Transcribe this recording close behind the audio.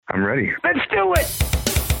I'm ready. Let's do it!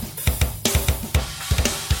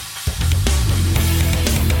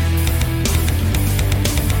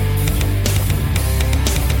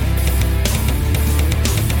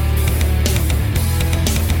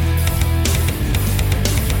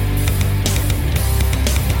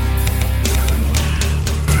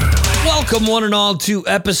 Welcome, one and all, to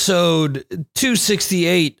episode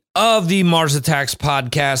 268 of the Mars Attacks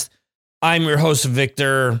podcast. I'm your host,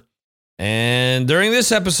 Victor, and during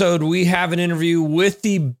this episode, we have an interview with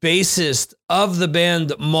the bassist of the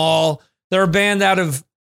band Maule. They're a band out of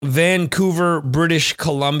Vancouver, British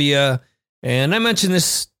Columbia, and I mentioned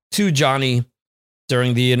this to Johnny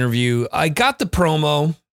during the interview. I got the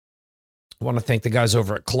promo. I want to thank the guys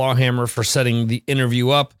over at Clawhammer for setting the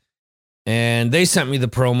interview up, and they sent me the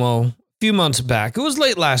promo few months back. It was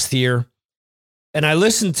late last year, and I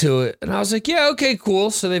listened to it, and I was like, yeah, okay,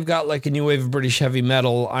 cool. So they've got like a new wave of British heavy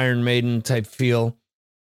metal, Iron Maiden type feel.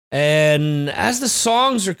 And as the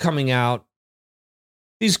songs are coming out,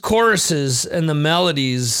 these choruses and the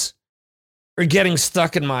melodies are getting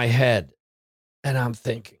stuck in my head. And I'm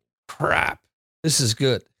thinking, crap, this is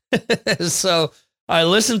good. So I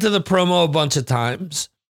listened to the promo a bunch of times.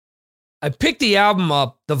 I picked the album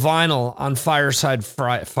up, the vinyl, on Fireside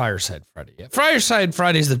Friday. Yeah. Fireside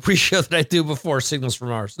Friday is the pre-show that I do before Signals from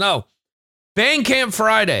Mars. No, Bandcamp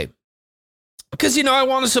Friday. Because, you know, I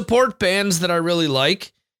want to support bands that I really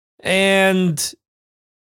like. And,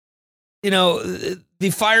 you know,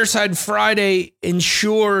 the Fireside Friday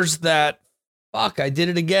ensures that, I did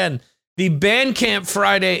it again. The Bandcamp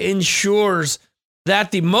Friday ensures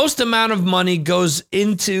that the most amount of money goes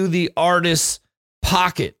into the artist's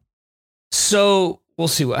pocket. So we'll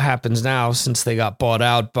see what happens now since they got bought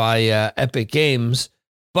out by Epic Games.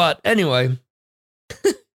 But anyway,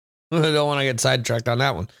 I don't want to get sidetracked on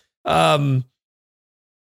that one.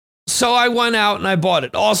 So I went out and I bought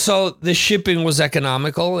it. Also, the shipping was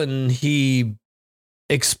economical, and he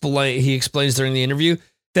explains during the interview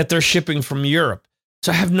that they're shipping from Europe.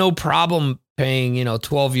 So I have no problem paying,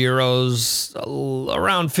 12 euros,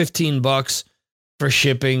 around $15 for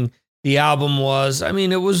shipping. The album was,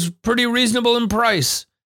 it was pretty reasonable in price.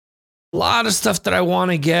 A lot of stuff that I want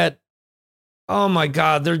to get. Oh my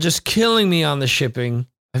God, they're just killing me on the shipping.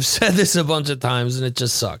 I've said this a bunch of times and it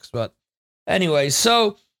just sucks. But anyway,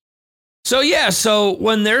 so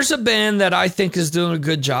when there's a band that I think is doing a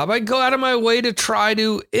good job, I go out of my way to try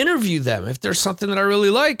to interview them. If there's something that I really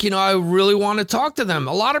like, I really want to talk to them.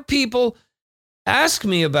 A lot of people ask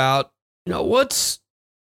me about,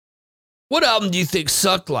 what album do you think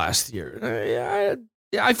sucked last year?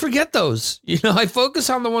 I forget those. I focus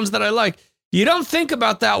on the ones that I like. You don't think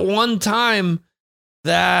about that one time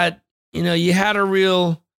that, you had a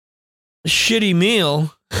real shitty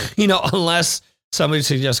meal, unless somebody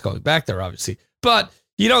suggests going back there, obviously. But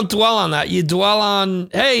you don't dwell on that. You dwell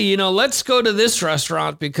on, hey, let's go to this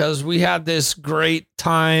restaurant because we had this great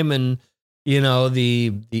time and,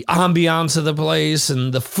 the ambiance of the place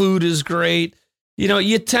and the food is great.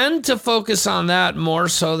 You tend to focus on that more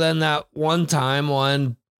so than that one time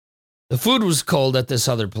when the food was cold at this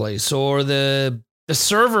other place or the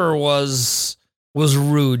server was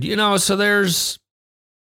rude, so there's,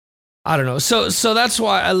 I don't know. So that's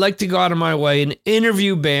why I like to go out of my way and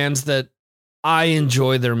interview bands that I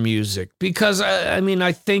enjoy their music, because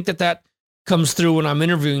I think that comes through when I'm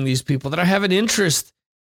interviewing these people, that I have an interest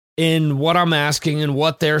in what I'm asking and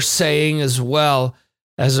what they're saying as well,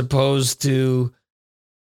 as opposed to,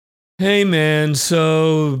 hey man,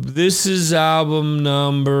 so this is album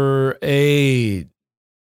number 8.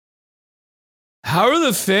 How are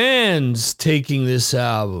the fans taking this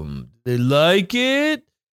album? They like it?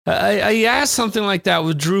 I asked something like that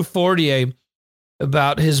with Drew Fortier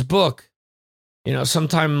about his book,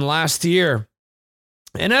 sometime last year.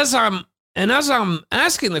 And as I'm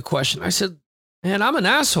asking the question, I said, man, I'm an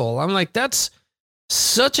asshole. I'm like, that's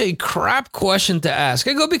such a crap question to ask.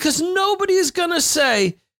 I go, because nobody is going to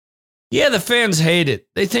say, yeah, the fans hate it.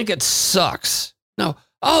 They think it sucks. No.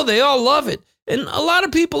 Oh, they all love it. And a lot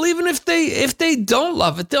of people, even if they don't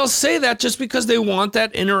love it, they'll say that just because they want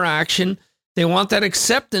that interaction. They want that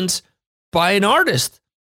acceptance by an artist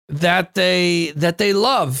that they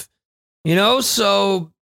love. So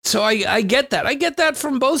I get that. I get that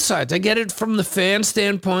from both sides. I get it from the fan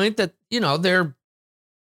standpoint that, they're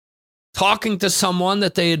talking to someone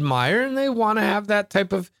that they admire and they want to have that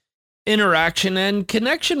type of interaction and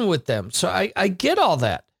connection with them. So I get all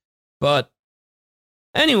that. But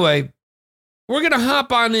anyway, we're going to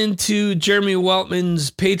hop on into Jeremy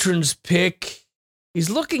Weltman's Patron's Pick. He's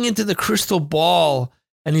looking into the crystal ball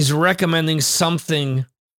and he's recommending something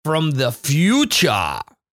from the future.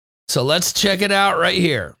 So let's check it out right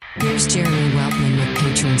here. Here's Jeremy Weltman with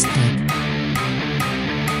Patron's Pick.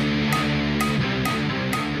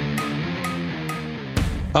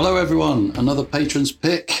 Hello everyone, another Patron's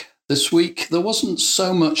Pick. This week there wasn't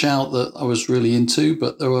so much out that I was really into,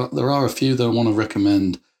 but there are a few that I want to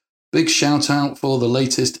recommend. Big shout out for the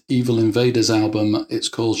latest Evil Invaders album. It's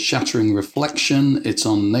called Shattering Reflection. It's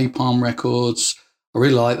on Napalm Records. I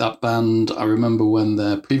really like that band. I remember when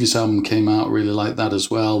their previous album came out, I really liked that as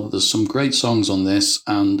well. There's some great songs on this,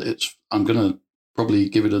 and I'm going to probably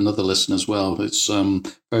give it another listen as well. It's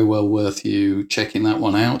very well worth you checking that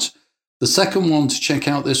one out. The second one to check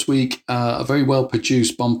out this week, a very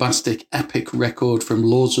well-produced, bombastic, epic record from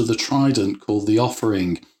Lords of the Trident called The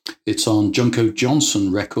Offering. It's on Junko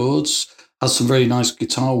Johnson Records. Has some very nice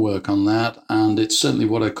guitar work on that, and it's certainly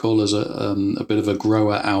what I call as a bit of a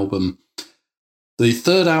grower album. The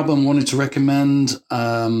third album I wanted to recommend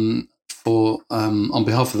on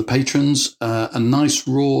behalf of the patrons, a nice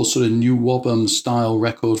raw sort of New Wobham style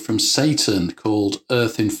record from Satan called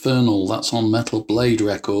Earth Infernal. That's on Metal Blade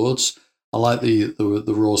Records. I like the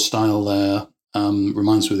raw style there.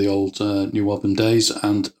 Reminds me of the old New Wobham days,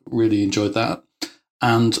 and really enjoyed that.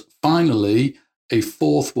 And finally, a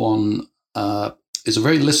fourth one is a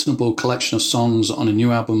very listenable collection of songs on a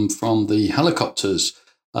new album from the Helicopters.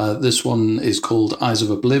 This one is called Eyes of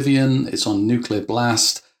Oblivion. It's on Nuclear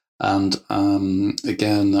Blast. And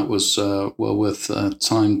again, that was well worth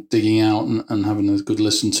time digging out and having a good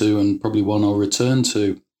listen to, and probably one I'll return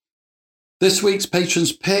to. This week's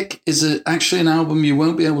Patron's Pick is actually an album you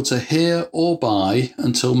won't be able to hear or buy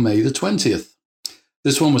until May the 20th.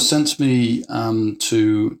 This one was sent to me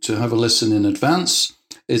to have a listen in advance.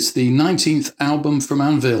 It's the 19th album from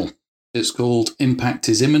Anvil. It's called Impact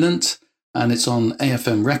is Imminent, and it's on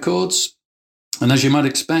AFM Records. And as you might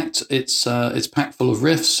expect, it's packed full of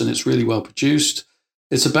riffs, and it's really well produced.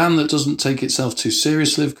 It's a band that doesn't take itself too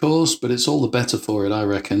seriously, of course, but it's all the better for it, I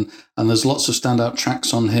reckon. And there's lots of standout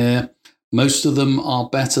tracks on here. Most of them are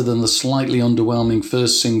better than the slightly underwhelming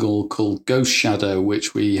first single called Ghost Shadow,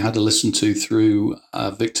 which we had a listen to through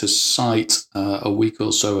Victor's site a week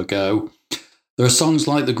or so ago. There are songs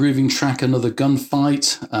like the grooving track Another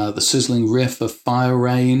Gunfight, the sizzling riff of Fire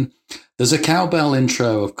Rain. There's a cowbell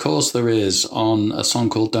intro, of course there is, on a song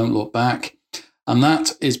called Don't Look Back. And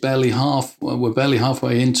that is we're barely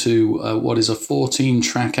halfway into what is a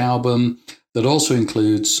 14-track album that also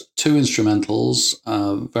includes two instrumentals,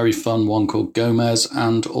 a very fun one called Gomez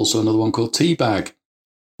and also another one called Teabag.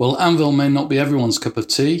 Well, Anvil may not be everyone's cup of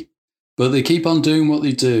tea, but they keep on doing what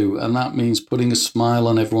they do, and that means putting a smile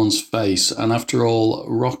on everyone's face. And after all,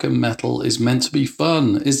 rock and metal is meant to be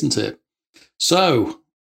fun, isn't it? So,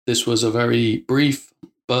 this was a very brief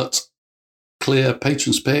but clear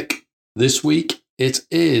Patron's Pick. This week, it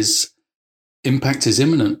is Impact is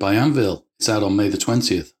Imminent by Anvil. It's out on May the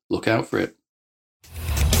 20th. Look out for it.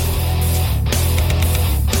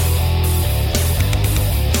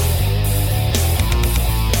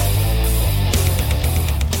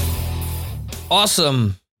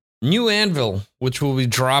 Awesome. New Anvil, which will be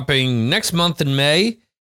dropping next month in May.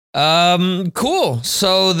 Cool.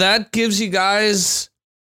 So that gives you guys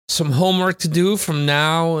some homework to do from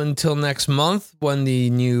now until next month when the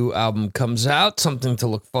new album comes out. Something to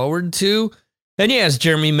look forward to. And yeah, as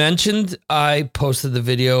Jeremy mentioned, I posted the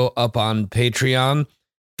video up on Patreon.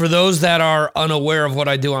 For those that are unaware of what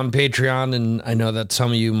I do on Patreon, and I know that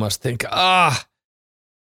some of you must think,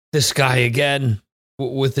 this guy again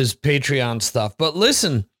with his Patreon stuff. But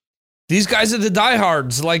listen, these guys are the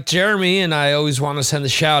diehards like Jeremy, and I always want to send a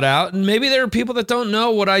shout out. And maybe there are people that don't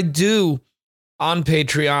know what I do on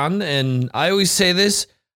Patreon, and I always say this,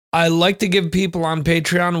 I like to give people on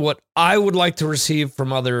Patreon what I would like to receive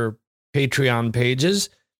from other Patreon pages.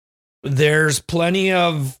 There's plenty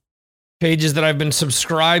of pages that I've been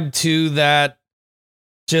subscribed to that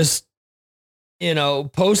just,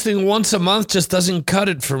 posting once a month just doesn't cut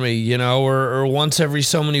it for me, or once every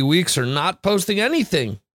so many weeks, or not posting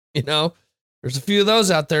anything, there's a few of those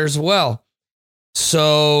out there as well.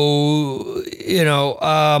 So,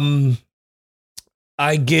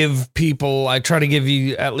 I try to give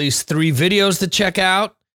you at least 3 videos to check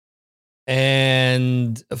out.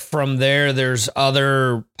 And from there's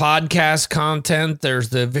other podcast content. There's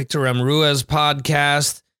the Victor M. Ruiz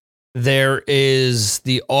podcast. There is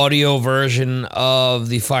the audio version of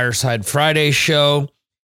the Fireside Friday show.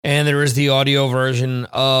 And there is the audio version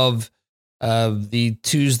of the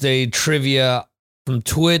Tuesday trivia from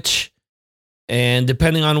Twitch. And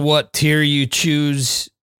depending on what tier you choose,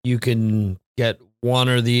 you can get one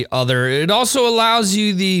or the other. It also allows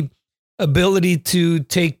you the ability to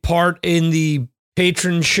take part in the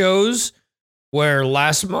patron shows where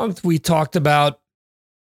last month we talked about,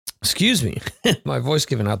 excuse me, my voice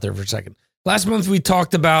giving out there for a second. Last month we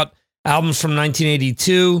talked about albums from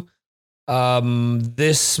 1982.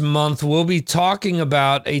 This month we'll be talking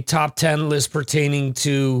about a top 10 list pertaining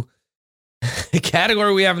to a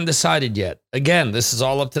category we haven't decided yet. Again, this is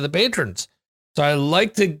all up to the patrons. So I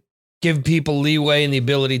like to give people leeway and the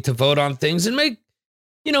ability to vote on things and make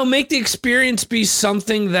the experience be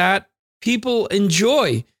something that people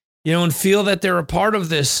enjoy, and feel that they're a part of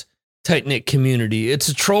this tight-knit community. It's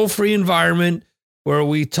a troll-free environment where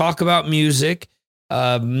we talk about music.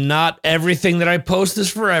 Not everything that I post is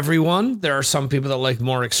for everyone. There are some people that like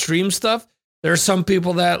more extreme stuff. There are some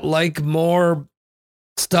people that like more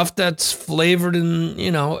stuff that's flavored in,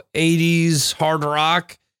 80s hard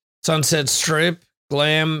rock, Sunset Strip,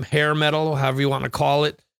 glam, hair metal, however you want to call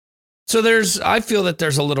it. So I feel that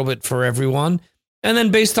there's a little bit for everyone. And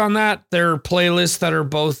then based on that, there are playlists that are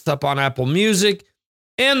both up on Apple Music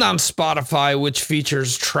and on Spotify, which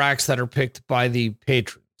features tracks that are picked by the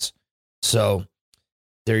patrons. So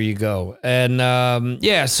there you go. And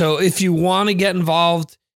so if you want to get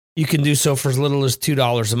involved, you can do so for as little as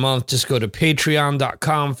 $2 a month. Just go to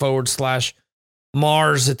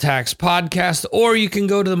patreon.com/Mars Attacks Podcast, or you can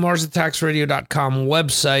go to the MarsAttacksRadio.com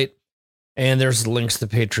website, and there's links to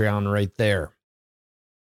Patreon right there.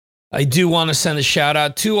 I do want to send a shout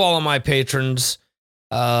out to all of my patrons.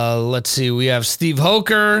 Let's see. We have Steve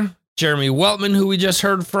Hoker, Jeremy Weltman, who we just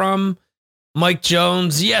heard from, Mike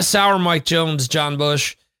Jones. Yes, our Mike Jones, John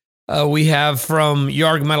Bush. We have from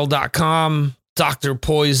YargMetal.com, Dr.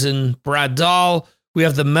 Poison, Brad Dahl. We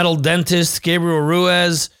have the Metal Dentist, Gabriel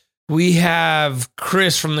Ruiz. We have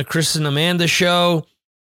Chris from the Chris and Amanda Show.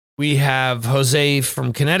 We have Jose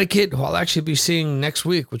from Connecticut, who I'll actually be seeing next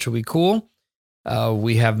week, which will be cool.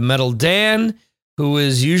 We have Metal Dan, who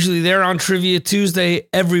is usually there on Trivia Tuesday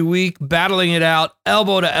every week, battling it out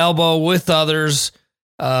elbow to elbow with others,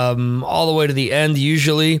 all the way to the end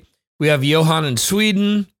usually. We have Johan in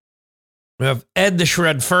Sweden. We have Ed the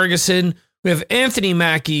Shred Ferguson. We have Anthony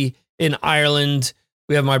Mackie in Ireland.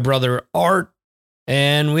 We have my brother Art.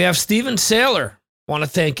 And we have Steven Saylor. Want to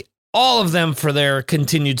thank all of them for their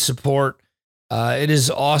continued support. It is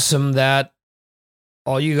awesome that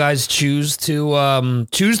all you guys choose to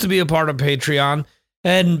be a part of Patreon.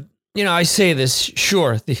 And, I say this,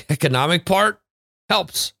 sure, the economic part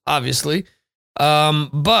helps, obviously.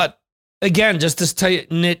 But again, just this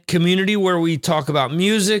tight-knit community where we talk about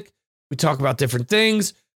music, we talk about different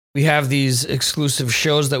things. We have these exclusive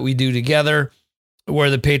shows that we do together where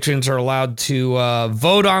the patrons are allowed to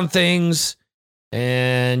vote on things.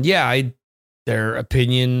 And their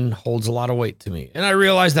opinion holds a lot of weight to me. And I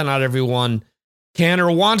realize that not everyone can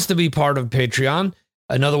or wants to be part of Patreon.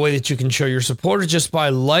 Another way that you can show your support is just by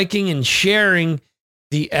liking and sharing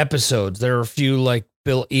the episodes. There are a few like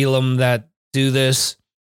Bill Elam that do this,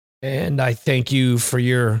 and I thank you for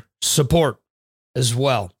your support as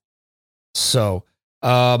well. So,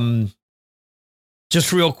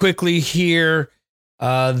 just real quickly here,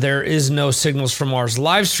 there is no Signals from Mars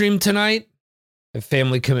live stream tonight. I have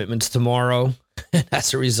family commitments tomorrow, and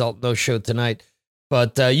as a result, no show tonight.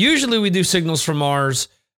 But usually we do Signals from Mars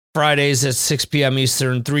Fridays at 6 p.m.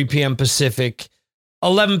 Eastern, 3 p.m. Pacific,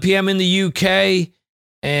 11 p.m. in the UK,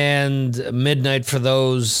 and midnight for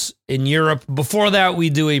those in Europe. Before that, we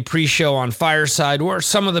do a pre-show on Fireside where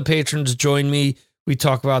some of the patrons join me. We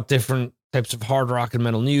talk about different types of hard rock and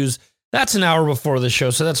metal news. That's an hour before the show,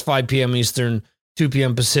 so that's 5 p.m. Eastern, 2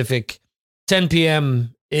 p.m. Pacific, 10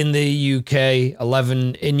 p.m. in the UK,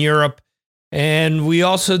 11 in Europe. And we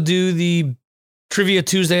also do the Trivia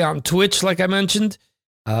Tuesday on Twitch, like I mentioned.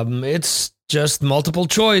 It's just multiple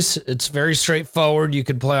choice. It's very straightforward. You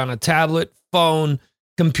can play on a tablet, phone,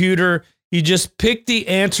 computer. You just pick the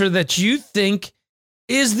answer that you think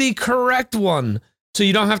is the correct one. So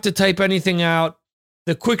you don't have to type anything out.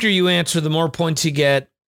 The quicker you answer, the more points you get.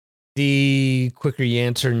 The quicker you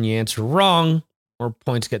answer and you answer wrong, more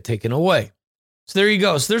points get taken away. So there you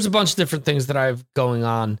go. So there's a bunch of different things that I have going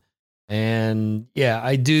on. And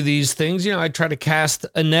I do these things. I try to cast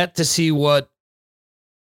a net to see what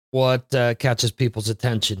catches people's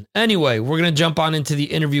attention. Anyway, we're going to jump on into the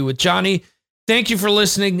interview with Johnny. Thank you for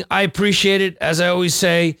listening. I appreciate it. As I always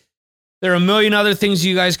say, there are a million other things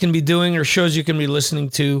you guys can be doing or shows you can be listening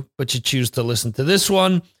to, but you choose to listen to this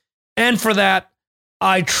one. And for that,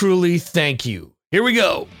 I truly thank you. Here we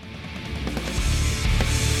go.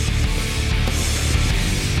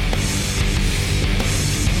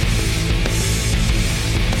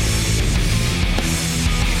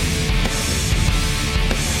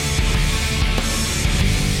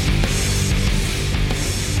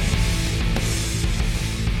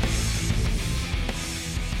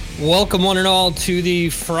 Welcome, one and all, to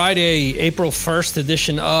the Friday, April 1st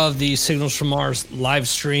edition of the Signals from Mars live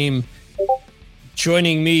stream.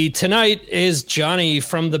 Joining me tonight is Johnny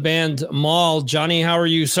from the band Maule. Johnny, how are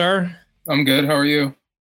you, sir? I'm good. How are you?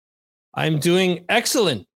 I'm doing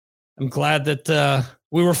excellent. I'm glad that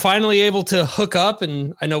we were finally able to hook up,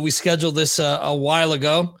 and I know we scheduled this a while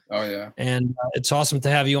ago. Oh, yeah. And it's awesome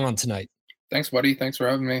to have you on tonight. Thanks, buddy. Thanks for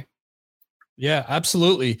having me. Yeah,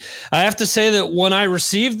 absolutely. I have to say that when I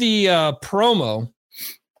received the promo,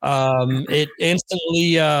 it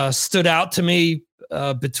instantly stood out to me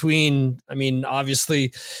between, I mean,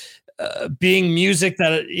 obviously being music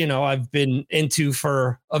that, you know, I've been into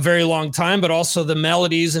for a very long time, but also the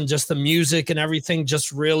melodies and just the music and everything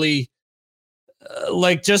just really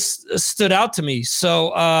just stood out to me. So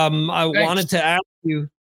I wanted to ask you.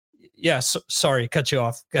 Yeah, sorry, cut you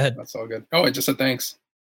off. Go ahead. That's all good. Oh, I just said thanks.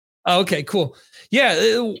 Okay, cool.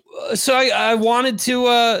 Yeah, so I wanted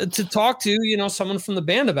to talk to, you know, someone from the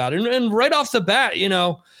band about it. And right off the bat, you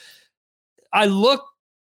know, I look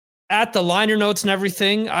at the liner notes and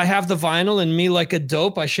everything. I have the vinyl, and me like a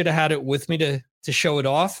dope, I should have had it with me to show it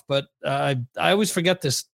off, but I always forget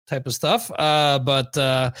this type of stuff. But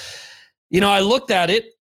you know, I looked at it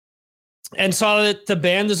and saw that the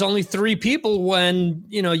band is only 3 people. When,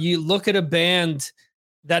 you know, you look at a band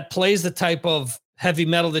that plays the type of heavy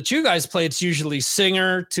metal that you guys play, it's usually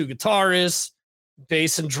singer, 2 guitarists,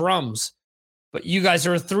 bass, and drums. But you guys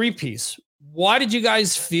are a 3-piece. Why did you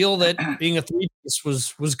guys feel that being a 3-piece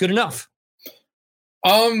was good enough?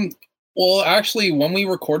 Well, actually, when we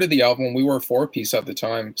recorded the album, we were a 4-piece at the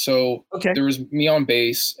time. So There was me on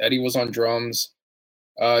bass, Eddie was on drums,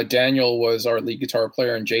 Daniel was our lead guitar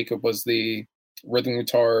player, and Jacob was the rhythm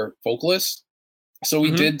guitar vocalist. So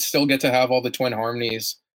we did still get to have all the twin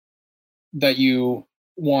harmonies that you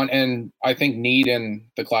want and I think need in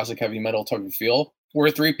the classic heavy metal type of feel. We're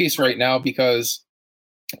a 3-piece right now because,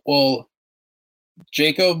 well,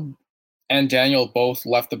 Jacob and Daniel both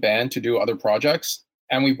left the band to do other projects,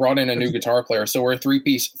 and we brought in a new guitar player. So we're a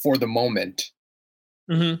 3-piece for the moment.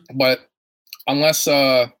 But unless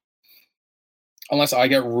I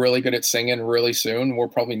get really good at singing really soon, we're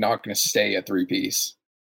probably not going to stay a 3-piece.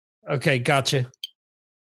 Okay, gotcha.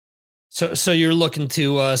 So you're looking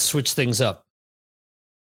to switch things up?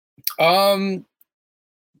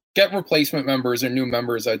 Get replacement members or new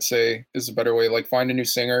members, I'd say, is a better way. Like, find a new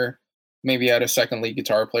singer, maybe add a second lead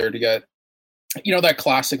guitar player to get, you know, that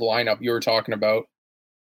classic lineup you were talking about.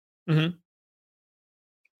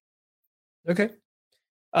 Okay.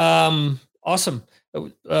 Awesome.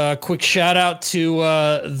 Quick shout out to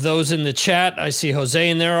those in the chat. I see Jose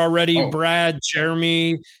in there already, Brad,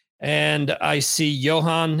 Jeremy, and I see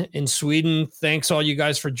Johan in Sweden. Thanks all you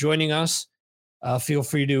guys for joining us. Feel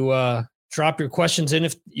free to drop your questions in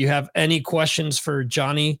if you have any questions for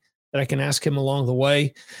Johnny that I can ask him along the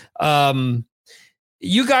way.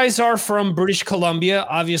 You guys are from British Columbia,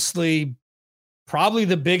 obviously probably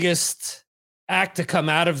the biggest act to come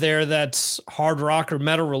out of there that's hard rock or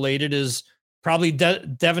metal related is probably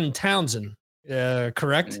Devin Townsend,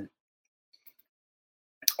 correct?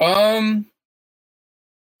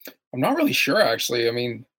 I'm not really sure, actually. I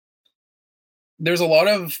mean, there's a lot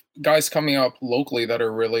of guys coming up locally that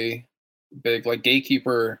are really big. Like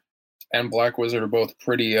Gatekeeper and Black Wizard are both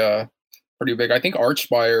pretty big. I think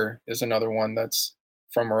Archspire is another one that's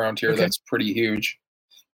from around here that's pretty huge.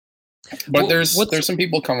 But there's some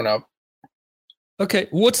people coming up. Okay,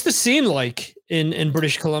 what's the scene like in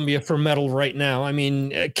British Columbia for metal right now? I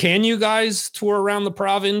mean, can you guys tour around the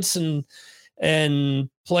province and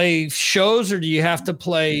play shows, or do you have to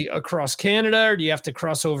play across Canada, or do you have to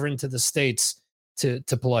cross over into the States to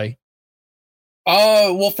play?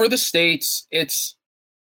 Well, for the States, it's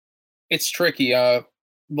tricky. The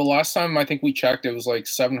last time I think we checked, it was like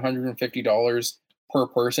 $750 per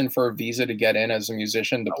person for a visa to get in as a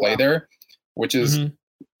musician to play there, which is,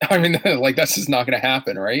 I mean, like, that's just not going to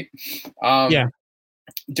happen, right?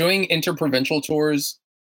 Doing interprovincial tours,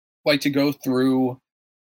 like to go through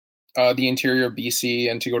the interior of BC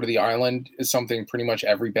and to go to the island, is something pretty much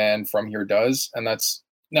every band from here does. And that's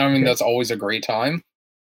always a great time.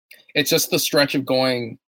 It's just the stretch of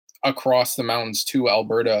going across the mountains to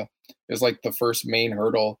Alberta is like the first main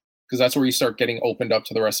hurdle, because that's where you start getting opened up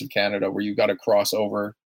to the rest of Canada, where you got to cross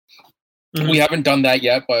over. We haven't done that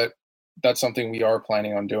yet, but that's something we are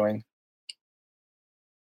planning on doing.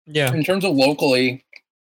 Yeah. In terms of locally,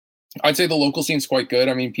 I'd say the local scene's quite good.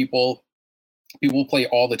 I mean, people play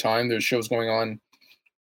all the time. There's shows going on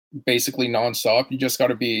basically nonstop. You just got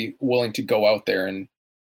to be willing to go out there and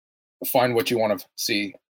find what you want to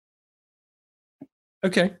see.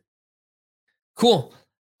 Okay. Cool.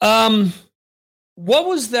 what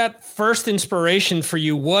was that first inspiration for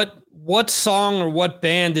you? What song or what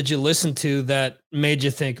band did you listen to that made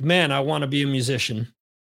you think, man, I want to be a musician?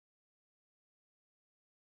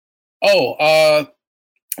 Oh,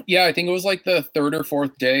 yeah, I think it was like the third or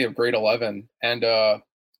fourth day of grade 11. And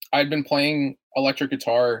I'd been playing electric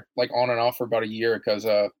guitar like on and off for about a year because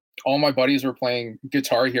all my buddies were playing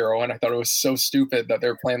Guitar Hero. And I thought it was so stupid that they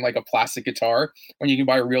were playing like a plastic guitar when you can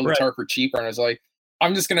buy a real guitar for cheaper. And I was like,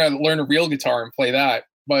 I'm just going to learn a real guitar and play that.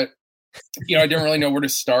 But, I didn't really know where to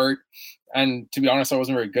start. And to be honest, I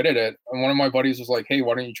wasn't very good at it. And one of my buddies was like, hey,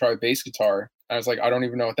 why don't you try a bass guitar? And I was like, I don't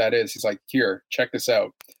even know what that is. He's like, here, check this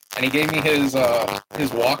out. And he gave me his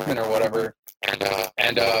Walkman or whatever, and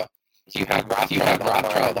he had Wrath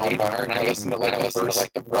Child on there, and I listened to like the first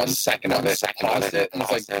 1 second of it, paused it, and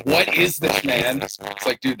was like, "What is this, man?" It's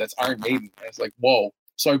like, dude, that's Iron Maiden. And it's like, whoa.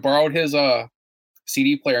 So I borrowed his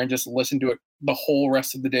CD player and just listened to it the whole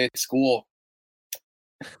rest of the day at school,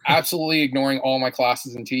 absolutely ignoring all my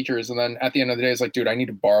classes and teachers. And then at the end of the day, it's like, dude, I need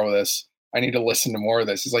to borrow this. I need to listen to more of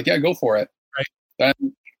this. He's like, yeah, go for it. Right. Then.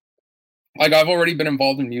 Like, I've already been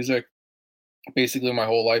involved in music basically my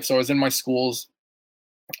whole life. So I was in my school's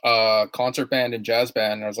concert band and jazz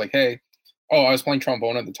band. And I was like, hey, I was playing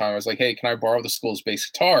trombone at the time. I was like, hey, can I borrow the school's bass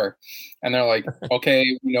guitar? And they're like,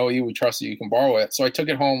 okay, we know you, we trust you, you can borrow it. So I took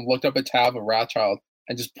it home, looked up a tab of Wrathchild,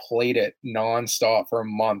 and just played it nonstop for a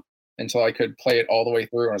month until I could play it all the way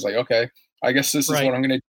through. And I was like, okay, I guess this is what I'm going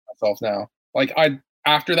to do myself now. Like,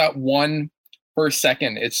 after that one first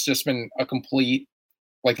second, it's just been a complete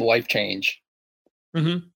like life change.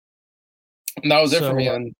 Mm-hmm. And that was it for me.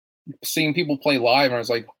 And seeing people play live, and I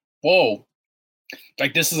was like, whoa,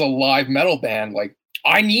 like this is a live metal band. Like,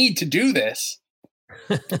 I need to do this.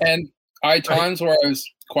 And I had times where I was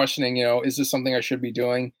questioning, is this something I should be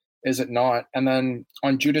doing? Is it not? And then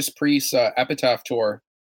on Judas Priest's Epitaph tour,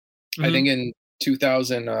 I think in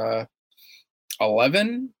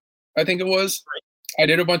 2011, I think it was, I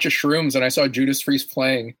did a bunch of shrooms and I saw Judas Priest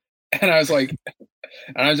playing, and I was like,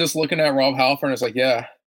 and I was just looking at Rob Halford, and I was like, yeah,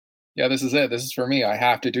 this is it. This is for me. I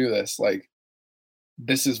have to do this. Like,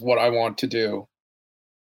 this is what I want to do.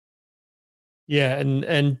 Yeah.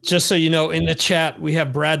 And just so you know, in the chat, we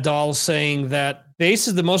have Brad Dahl saying that bass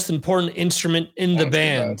is the most important instrument in the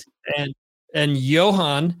band. And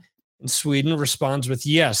Johan in Sweden responds with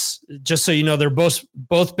yes. Just so you know, they're both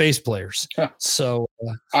bass players. So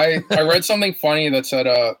I read something funny that said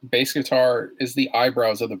bass guitar is the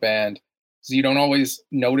eyebrows of the band. So you don't always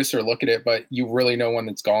notice or look at it, but you really know when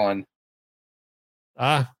it's gone.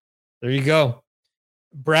 There you go.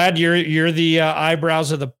 Brad, you're the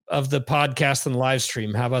eyebrows of the podcast and live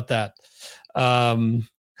stream. How about that?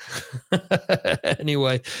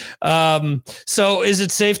 Anyway, so is it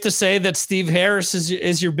safe to say that Steve Harris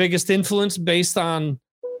is your biggest influence based on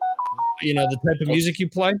the type of music you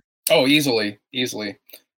play? Oh, easily.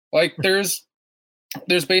 Like there's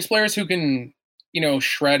bass players who can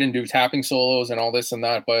shred and do tapping solos and all this and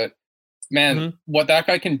that, but man, what that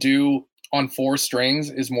guy can do on 4 strings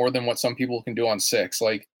is more than what some people can do on 6.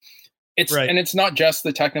 Like it's and it's not just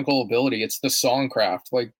the technical ability, it's the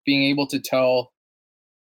songcraft, like being able to tell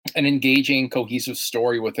an engaging, cohesive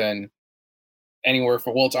story within anywhere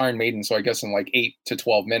it's Iron Maiden, so I guess in like 8 to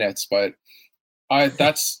 12 minutes, but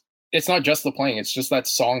it's not just the playing, it's just that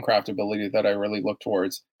songcraft ability that I really look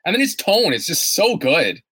towards. And then his tone is just so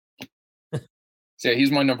good. So yeah,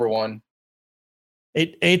 he's my number one.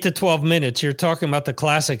 8 to 12 minutes. You're talking about the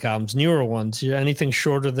classic albums, newer ones. Anything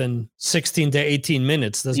shorter than 16 to 18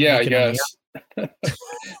 minutes doesn't make it. I guess.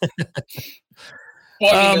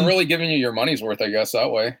 Well, I mean, they're really giving you your money's worth, I guess,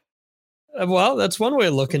 that way. Well, that's one way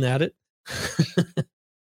of looking at it.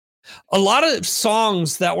 A lot of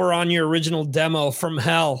songs that were on your original demo from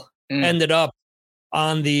Hell ended up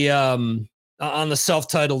on the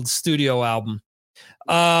self-titled studio album.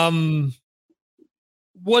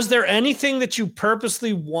 Was there anything that you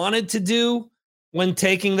purposely wanted to do when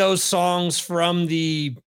taking those songs from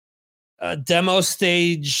the demo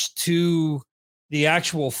stage to the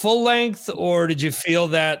actual full length, or did you feel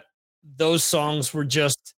that those songs were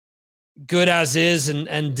just good as is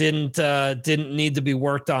and didn't need to be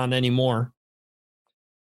worked on anymore?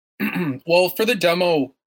 Well, for the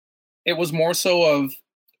demo, it was more so of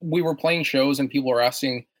we were playing shows and people were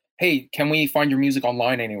asking, hey, can we find your music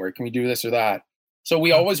online anywhere? Can we do this or that? So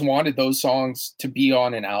we always wanted those songs to be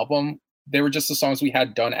on an album. They were just the songs we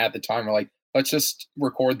had done at the time. We're like, let's just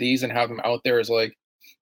record these and have them out there as like,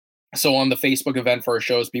 so on the Facebook event for our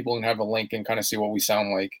shows, people can have a link and kind of see what we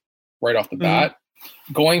sound like right off the bat.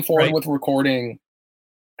 Going forward with recording,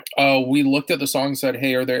 we looked at the song and said,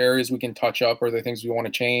 hey, are there areas we can touch up? Are there things we want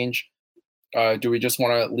to change? Do we just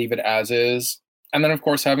want to leave it as is? And then, of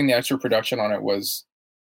course, having the extra production on it was,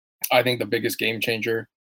 I think, the biggest game changer.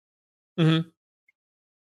 Mm-hmm.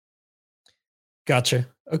 Gotcha.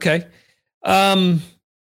 Okay.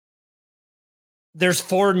 There's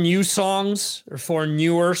 4 new songs or 4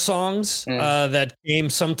 newer songs that came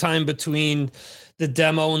sometime between the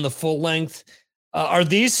demo and the full length. Are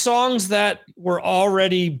these songs that were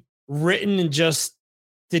already written and just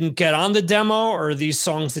didn't get on the demo, or are these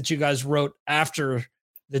songs that you guys wrote after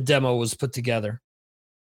the demo was put together?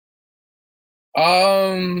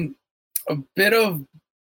 A bit of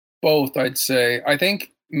both, I'd say. I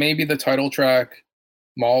think maybe the title track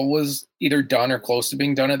Maule was either done or close to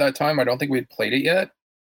being done at that time. I don't think we'd played it yet.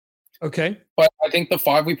 Okay. But I think the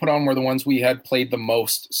 5 we put on were the ones we had played the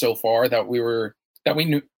most so far that we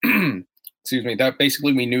knew excuse me, that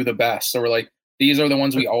basically we knew the best. So we're like, these are the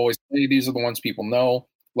ones we always play, these are the ones people know.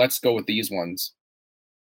 Let's go with these ones.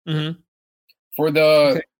 Mm-hmm. For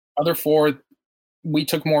the other 4, we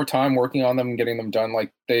took more time working on them and getting them done.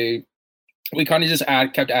 Like we kind of just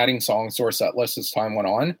kept adding songs to our set list as time went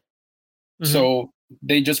on. Mm-hmm. So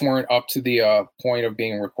they just weren't up to the point of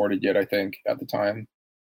being recorded yet, I think, at the time.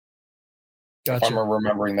 Gotcha. If I'm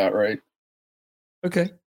remembering that right. Okay.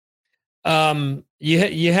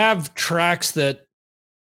 You have tracks that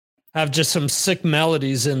have just some sick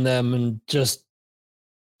melodies in them and just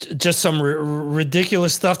some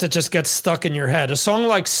ridiculous stuff that just gets stuck in your head. A song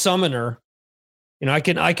like Summoner, I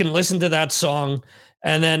can listen to that song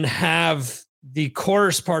and then have the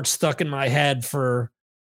chorus part stuck in my head for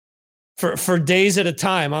days at a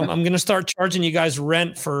time. I'm going to start charging you guys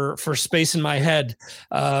rent for space in my head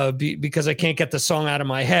because I can't get the song out of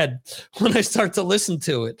my head when I start to listen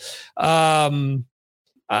to it.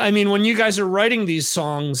 I mean, when you guys are writing these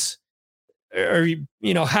songs, or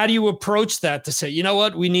how do you approach that to say, you know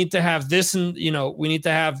what, we need to have this, and we need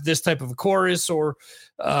to have this type of a chorus, or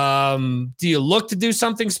do you look to do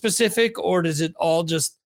something specific, or does it all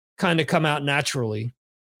just kind of come out naturally?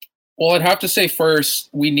 Well, I'd have to say first,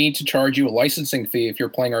 we need to charge you a licensing fee if you're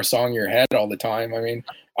playing our song in your head all the time. I mean,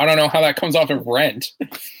 I don't know how that comes off of rent.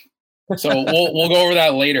 So we'll go over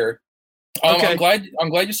that later. Okay. I'm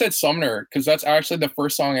glad you said Sumner, because that's actually the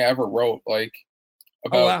first song I ever wrote, like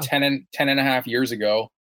about 10 and a half years ago.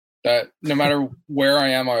 That no matter where I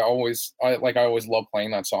am, I always love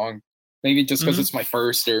playing that song. Maybe just because it's my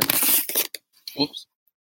first, or whoops,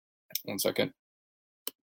 1 second.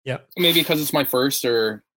 Yeah. Maybe because it's my first,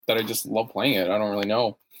 or that I just love playing it. I don't really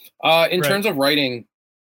know. In terms of writing,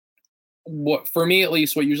 for me at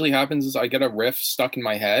least, what usually happens is I get a riff stuck in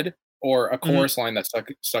my head, or a chorus line that's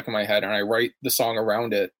stuck in my head, and I write the song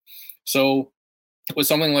around it. So with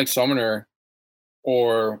something like Summoner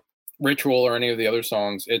or Ritual or any of the other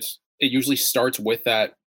songs, it usually starts with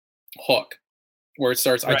that hook, where it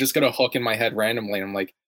starts. I just get a hook in my head randomly, and I'm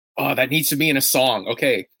like, oh, that needs to be in a song.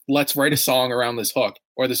 Okay, let's write a song around this hook,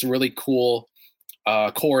 or this really cool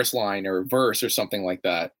chorus line or verse or something like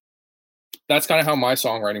that. That's kind of how my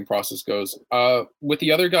songwriting process goes. With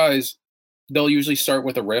the other guys, they'll usually start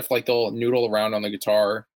with a riff, like they'll noodle around on the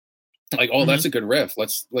guitar, like, oh, that's a good riff.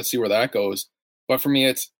 Let's see where that goes. But for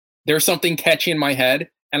me, there's something catchy in my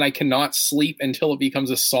head, and I cannot sleep until it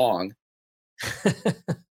becomes a song.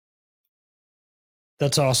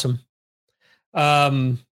 That's awesome.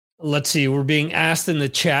 Let's see. We're being asked in the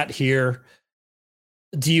chat here,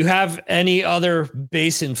 do you have any other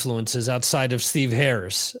bass influences outside of Steve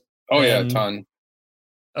Harris? Oh, yeah, a ton.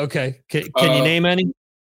 Okay. Can you name any?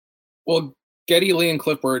 Well, Geddy Lee and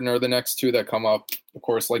Cliff Burton are the next 2 that come up, of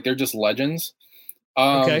course. Like, they're just legends.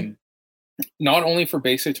 Okay. Not only for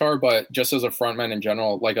bass guitar, but just as a frontman in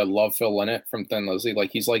general. Like, I love Phil Lynott from Thin Lizzy.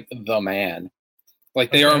 Like, he's like the man.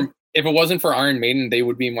 Like, they are. If it wasn't for Iron Maiden, they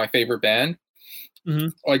would be my favorite band.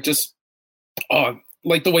 Like, just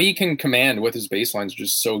like the way he can command with his bass lines is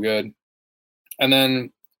just so good. And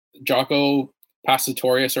then Jaco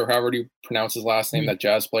Pastorius, or however you pronounce his last name, that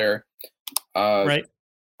jazz player. Right.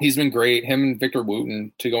 He's been great. Him and Victor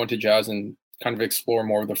Wooten to go into jazz and kind of explore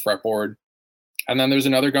more of the fretboard. And then there's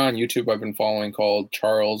another guy on YouTube I've been following called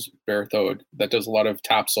Charles Berthaud that does a lot of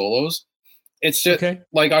tap solos. It's just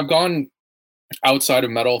like, I've gone outside of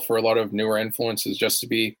metal for a lot of newer influences just to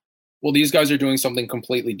be, well, these guys are doing something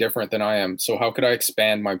completely different than I am. So how could I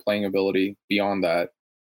expand my playing ability beyond that?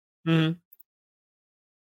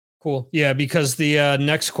 Cool. Yeah, because the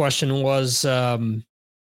next question was, is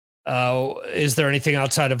there anything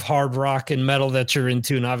outside of hard rock and metal that you're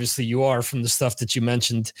into? And obviously you are, from the stuff that you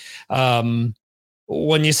mentioned.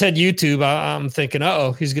 When you said YouTube, I'm thinking,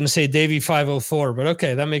 he's going to say Davey 504, but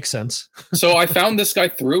okay, that makes sense. So I found this guy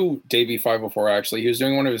through Davey 504, actually. He was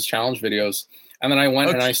doing one of his challenge videos. And then I went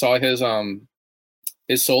and I saw his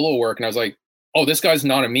solo work, and I was like, oh, this guy's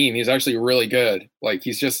not a meme. He's actually really good. Like,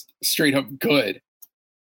 he's just straight up good.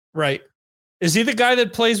 Right. Is he the guy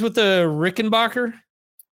that plays with the Rickenbacker?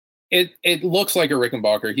 It looks like a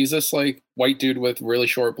Rickenbacker. He's this like white dude with really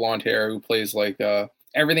short blonde hair who plays like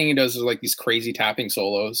everything he does is like these crazy tapping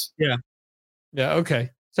solos. Yeah. Yeah.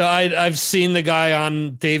 Okay. So I've seen the guy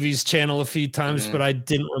on Davey's channel a few times, but I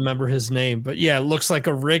didn't remember his name. But yeah, it looks like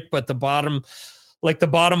a Rick, but the bottom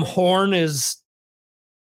horn is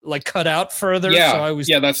like cut out further. Yeah.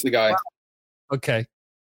 So that's the guy. Okay.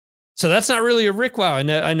 So that's not really a Rick Wow.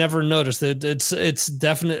 I never noticed it. It's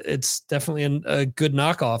definitely a good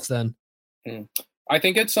knockoff then. I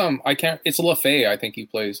think it's it's LaFay. I think he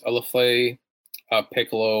plays a LaFay,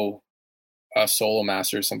 Piccolo, Solo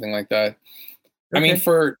Master, something like that. Okay. I mean,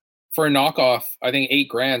 for a knockoff, I think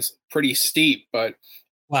 $8,000's pretty steep, but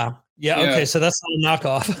wow. Yeah. Okay. So that's not a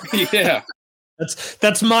knockoff. Yeah.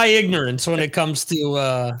 That's my ignorance when it comes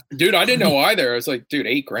to dude, I didn't know either. I was like, dude,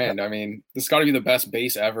 $8,000. I mean, this got to be the best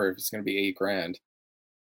base ever if it's going to be $8,000.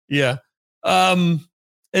 Yeah.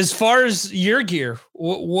 As far as your gear,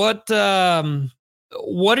 what are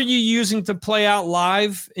you using to play out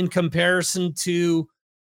live in comparison to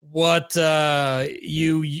what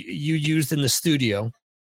you used in the studio?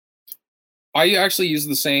 I actually use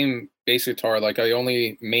the same bass guitar. Like, I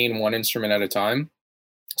only main one instrument at a time.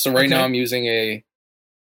 So right now I'm using a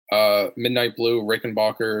Midnight Blue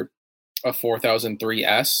Rickenbacker, a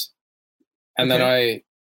 4003S, and then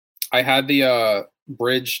I had the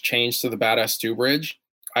bridge changed to the Badass 2 bridge.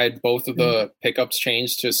 I had both of the pickups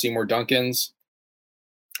changed to Seymour Duncan's.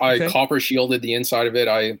 I copper shielded the inside of it.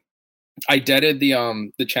 I deaded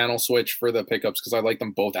the channel switch for the pickups because I like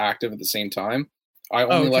them both active at the same time. I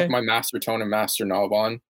only left my master tone and master knob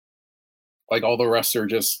on. Like, all the rest are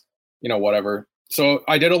just, whatever. So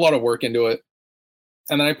I did a lot of work into it.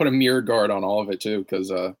 And then I put a mirror guard on all of it too, because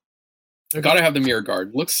gotta have the mirror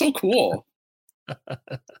guard. Looks so cool.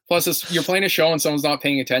 Plus, you're playing a show and someone's not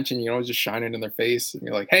paying attention, just shine it in their face. And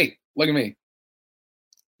you're like, hey, look at me.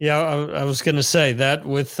 Yeah, I was going to say that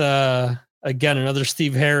with, again, another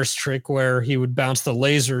Steve Harris trick where he would bounce the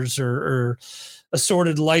lasers or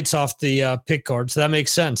assorted lights off the pick guard. So that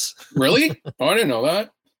makes sense. Really? Oh, I didn't know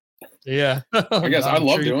that. Yeah. I guess I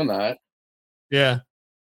love doing that. Yeah.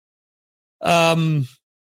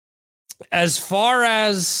 As far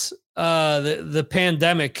as the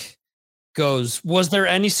pandemic goes, was there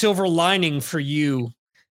any silver lining for you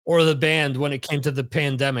or the band when it came to the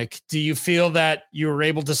pandemic? Do you feel that you were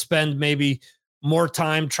able to spend maybe more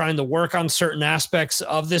time trying to work on certain aspects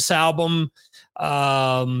of this album?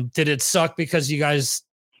 Did it suck because you guys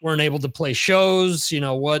weren't able to play shows?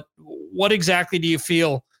 What exactly do you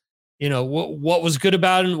feel, what was good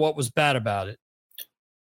about it and what was bad about it?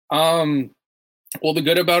 Well, the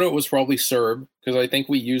good about it was probably Serb, because I think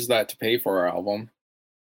we used that to pay for our album.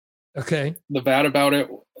 Okay. The bad about it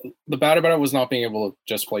was not being able to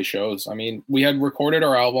just play shows. I mean, we had recorded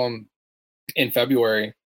our album in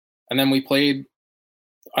February, and then we played,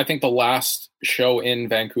 I think, the last show in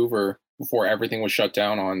Vancouver before everything was shut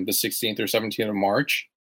down on the 16th or 17th of March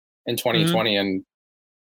in 2020. And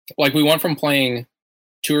like, we went from playing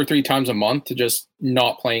 2 or 3 times a month to just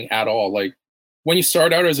not playing at all. Like, when you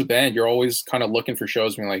start out as a band, you're always kind of looking for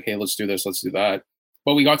shows, being like, hey, let's do this, let's do that.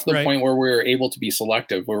 But we got to the point where we were able to be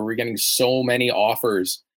selective, where we're getting so many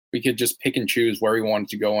offers, we could just pick and choose where we wanted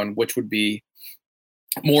to go and which would be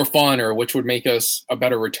more fun, or which would make us a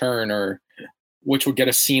better return, or which would get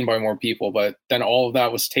us seen by more people. But then all of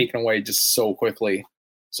that was taken away just so quickly.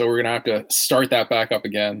 So we're going to have to start that back up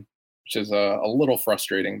again, which is a little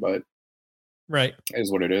frustrating, but it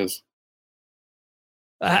is what it is.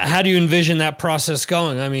 How do you envision that process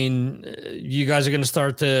going? I mean, you guys are going to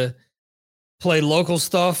start to play local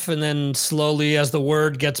stuff, and then slowly, as the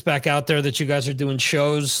word gets back out there that you guys are doing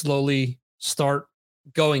shows, slowly start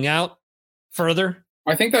going out further?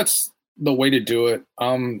 I think that's the way to do it.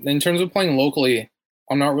 In terms of playing locally,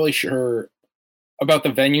 I'm not really sure about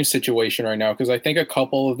the venue situation right now, because I think a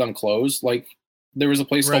couple of them closed. Like, there was a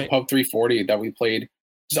place called Pub 340 that we played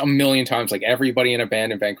just a million times. Like, everybody in a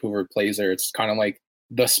band in Vancouver plays there. It's kind of like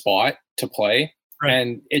the spot to play,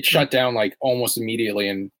 and it shut down like almost immediately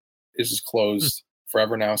and is just closed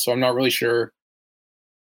forever now. So I'm not really sure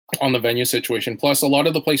on the venue situation. Plus, a lot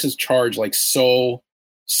of the places charge like so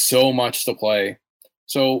much to play.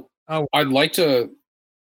 So I'd like to,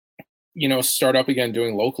 start up again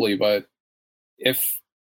doing locally, but if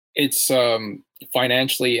it's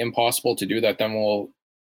financially impossible to do that, then we'll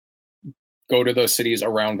go to the cities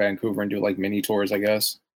around Vancouver and do like mini tours, I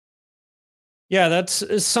guess. Yeah,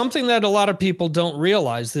 that's something that a lot of people don't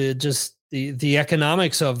realize. That just the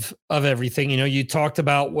economics of everything. You know, you talked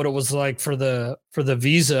about what it was like for the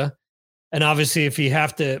visa, and obviously if you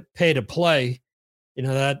have to pay to play, you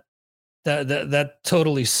know, that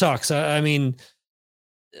totally sucks. I mean,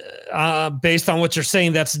 based on what you're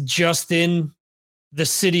saying, that's just in the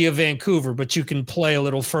city of Vancouver, but you can play a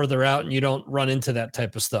little further out and you don't run into that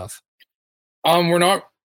type of stuff. We're not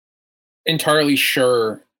entirely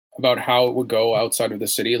sure about how it would go outside of the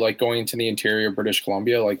city, like going into the interior of British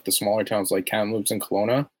Columbia, like the smaller towns like Kamloops and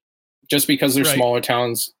Kelowna. Just because they're smaller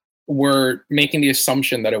towns, we're making the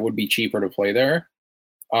assumption that it would be cheaper to play there,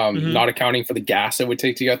 not accounting for the gas it would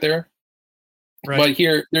take to get there. Right. But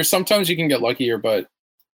here, there's sometimes you can get luckier, but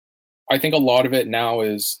I think a lot of it now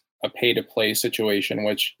is a pay-to-play situation,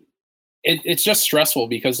 which it's just stressful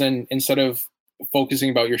because then instead of focusing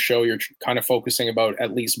about your show, you're kind of focusing about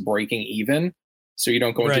at least breaking even, so you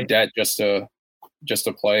don't go into debt just to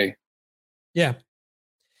play. Yeah.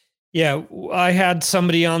 I had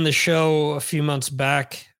somebody on the show a few months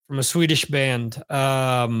back from a Swedish band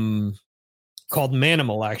called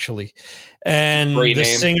Manimal, actually, and Great the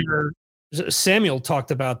name. singer Samuel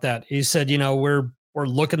talked about that. He said, you know, we're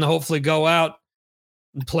looking to hopefully go out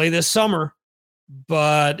and play this summer,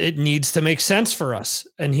 but it needs to make sense for us.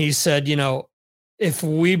 And he said, you know, if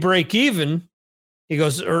we break even, he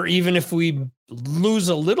goes, or even if we lose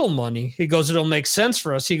a little money, he goes, it'll make sense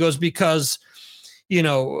for us. He goes, because, you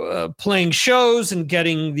know, playing shows and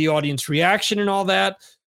getting the audience reaction and all that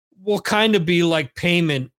will kind of be like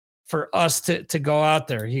payment for us to go out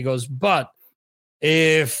there. He goes, but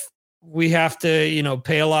if we have to, you know,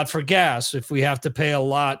 pay a lot for gas, if we have to pay a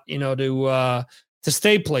lot, you know, to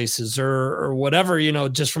stay places or whatever, you know,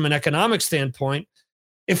 just from an economic standpoint,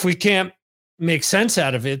 if we can't make sense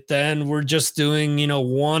out of it, then we're just doing, you know,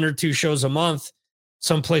 1 or 2 shows a month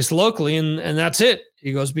someplace locally. And that's it.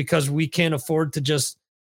 He goes, because we can't afford to just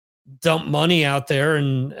dump money out there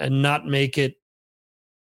and not make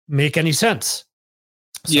any sense.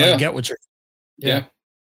 So I get what you're. Yeah.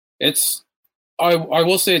 It's, I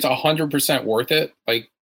will say it's 100% worth it.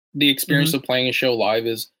 Like the experience of playing a show live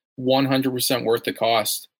is 100% worth the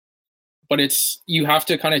cost, but you have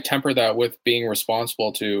to kind of temper that with being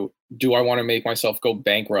responsible to, do I want to make myself go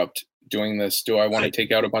bankrupt doing this? Do I want to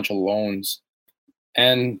take out a bunch of loans?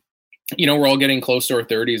 And, you know, we're all getting close to our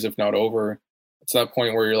 30s, if not over. It's that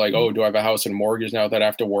point where you're like, oh, do I have a house and mortgage now that I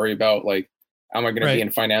have to worry about? Like, am I going to be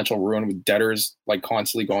in financial ruin with debtors like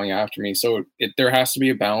constantly going after me? So there has to be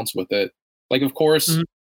a balance with it. Like, of course,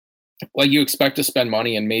 like you expect to spend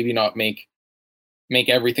money and maybe not make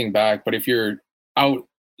everything back. But if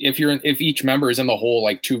each member is in the hole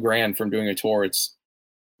like $2,000 from doing a tour, it's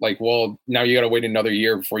like, well, now you got to wait another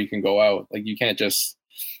year before you can go out. Like you can't just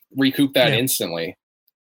recoup that instantly.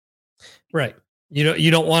 Right.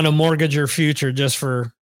 You don't want to mortgage your future just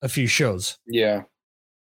for a few shows. Yeah.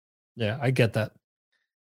 Yeah, I get that.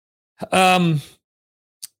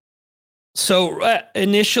 So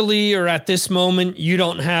initially, or at this moment, you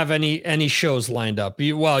don't have any shows lined up.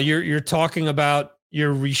 You're talking about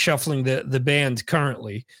you're reshuffling the band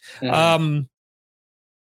currently.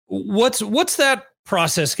 What's that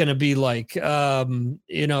process going to be like?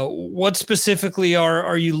 You know, what specifically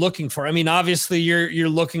are you looking for? I mean, obviously you're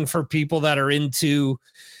looking for people that are into,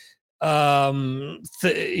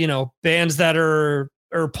 you know, bands that are,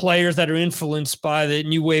 or players that are influenced by the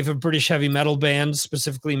new wave of British heavy metal bands,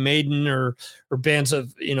 specifically Maiden or bands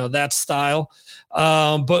of, you know, that style.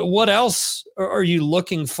 But what else are you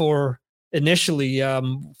looking for initially,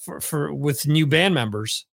 for with new band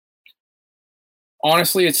members?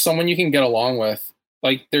 Honestly, it's someone you can get along with.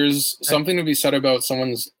 Like there's something to be said about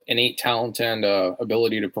someone's innate talent and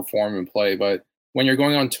ability to perform and play. But when you're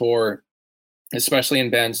going on tour, especially in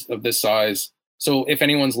bands of this size, so if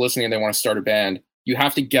anyone's listening and they want to start a band, you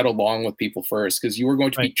have to get along with people first, because you are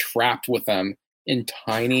going to be trapped with them in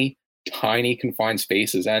tiny, tiny confined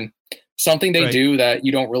spaces. And something they do that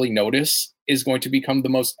you don't really notice is going to become the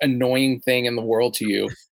most annoying thing in the world to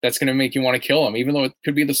you. That's going to make you want to kill them, even though it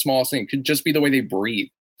could be the smallest thing. It could just be the way they breathe.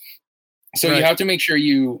 So you have to make sure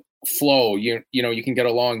you flow, you know, you can get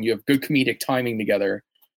along, you have good comedic timing together.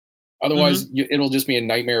 Otherwise, it'll just be a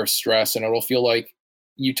nightmare of stress, and it'll feel like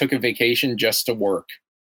you took a vacation just to work.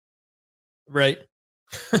 Right.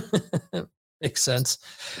 Makes sense.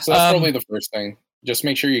 So that's probably the first thing. Just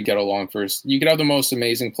make sure you get along first. You could have the most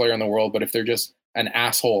amazing player in the world, but if they're just an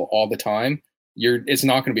asshole all the time, it's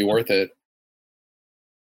not going to be worth it.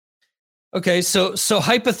 Okay, so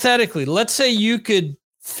hypothetically, let's say you could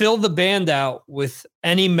fill the band out with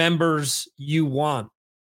any members you want.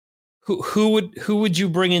 Who would you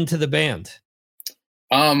bring into the band?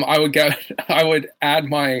 I would add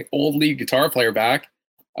my old lead guitar player back.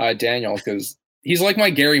 Daniel, because he's like my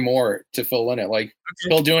Gary Moore to fill in it. Like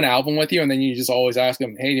he'll do an album with you, and then you just always ask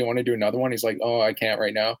him, "Hey, do you want to do another one?" He's like, "Oh, I can't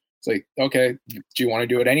right now." It's like, "Okay, do you want to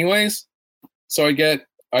do it anyways?" So I get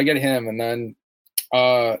him, and then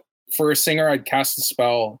for a singer, I'd cast a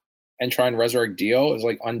spell and try and resurrect Dio as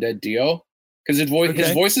like undead Dio, because his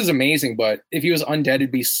voice is amazing, but if he was undead,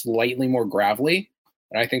 it'd be slightly more gravelly,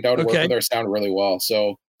 and I think that would work with our sound really well.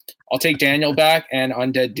 So I'll take Daniel back and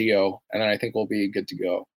undead Dio, and then I think we'll be good to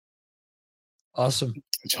go. Awesome.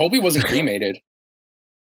 I hope he wasn't cremated.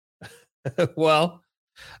 Well,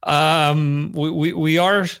 we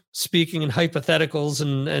are speaking in hypotheticals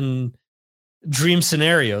and dream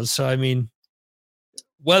scenarios. So I mean,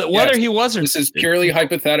 whether he wasn't, this is purely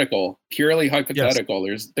hypothetical. Purely hypothetical.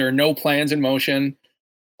 Yes. There are no plans in motion.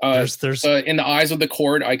 There's in the eyes of the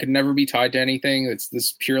court, I could never be tied to anything. It's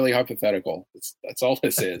this purely hypothetical. That's all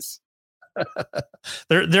this is.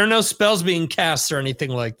 There are no spells being cast or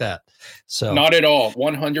anything like that. So not at all.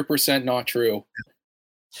 100% not true.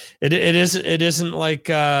 It isn't like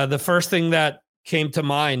the first thing that came to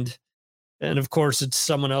mind, and of course it's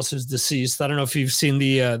someone else who's deceased. I don't know if you've seen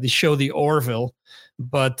the show The Orville,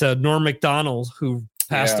 but Norm Macdonald, who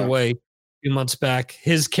passed away a few months back,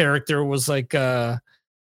 his character was like a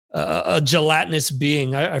gelatinous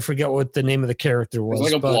being. I forget what the name of the character was. It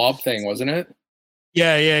was like a blob thing, wasn't it?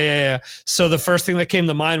 Yeah. So the first thing that came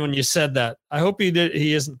to mind when you said that, I hope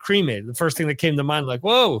he isn't cremated. The first thing that came to mind, like,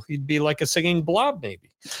 whoa, he'd be like a singing blob, maybe.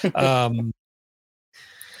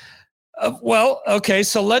 Well, okay,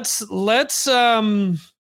 so let's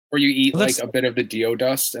where you eat like a bit of the Dio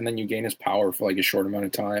dust and then you gain his power for like a short amount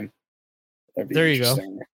of time. There you go.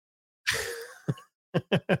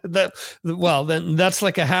 Then that's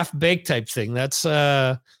like a half-baked type thing.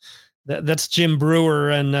 That's Jim Brewer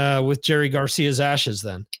and with Jerry Garcia's ashes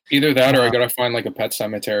then. Either that or I gotta find like a pet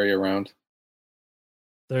cemetery around.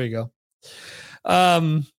 There you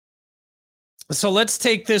go. So let's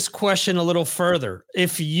take this question a little further.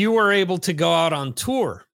 If you were able to go out on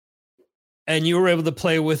tour and you were able to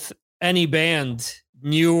play with any band,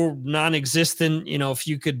 new, non-existent, if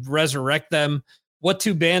you could resurrect them, what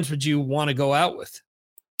two bands would you want to go out with?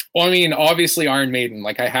 Well, I mean, obviously Iron Maiden.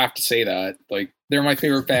 Like, I have to say that. Like, they're my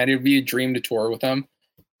favorite band. It would be a dream to tour with them.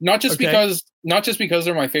 Not just because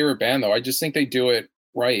they're my favorite band, though. I just think they do it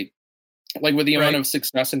right. Like, with the amount of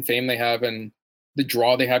success and fame they have and the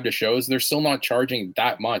draw they have to shows, they're still not charging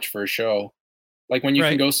that much for a show. Like, when you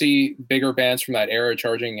can go see bigger bands from that era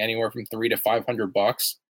charging anywhere from $300 to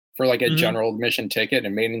 $500 for like a general admission ticket,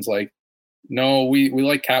 and Maiden's like, no, we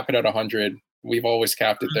like cap it at 100. We've always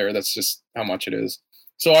capped it there. That's just how much it is.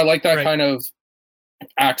 So I like that kind of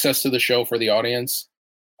access to the show for the audience.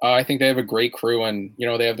 I think they have a great crew, and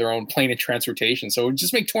they have their own plane and transportation. So it would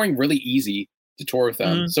just make touring really easy to tour with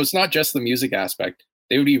them. So it's not just the music aspect.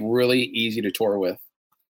 They would be really easy to tour with.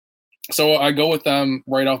 So I go with them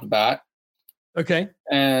right off the bat. Okay.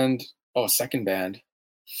 And second band.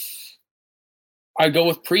 I go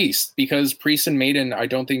with Priest, because Priest and Maiden I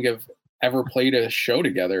don't think have ever played a show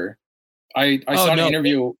together. I saw an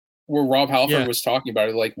interview where Rob Halford was talking about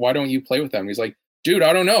it. Like, why don't you play with them? He's like, dude,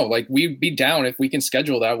 I don't know. Like, we'd be down if we can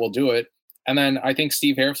schedule that. We'll do it. And then I think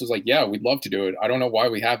Steve Harris was like, yeah, we'd love to do it. I don't know why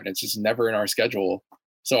we haven't. It's just never in our schedule.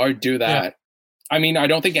 So I would do that. Yeah. I mean, I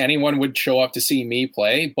don't think anyone would show up to see me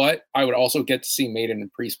play, but I would also get to see Maiden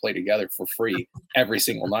and Priest play together for free every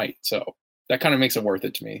single night. So that kind of makes it worth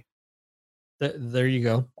it to me. There you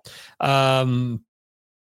go.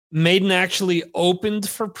 Maiden actually opened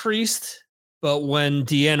for Priest, but when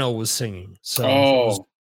Deano was singing. So it was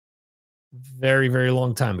very, very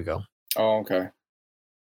long time ago. Oh, okay.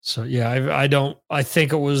 So yeah, I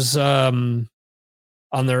think it was on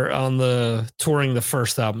the touring the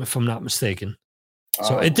first album, if I'm not mistaken.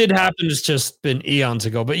 So it did happen. It's just been eons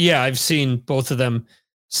ago. But yeah, I've seen both of them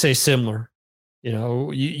say similar.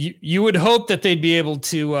 You would hope that they'd be able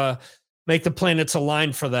to make the planets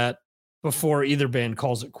align for that before either band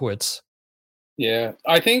calls it quits. Yeah,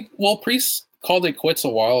 I think, Priest called it quits a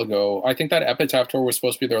while ago. I think that Epitaph tour was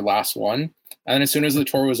supposed to be their last one. And as soon as the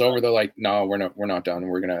tour was over, they're like, no, we're not done.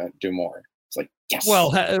 We're going to do more. It's like, yes.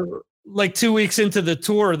 Well, like 2 weeks into the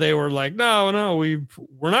tour, they were like, no,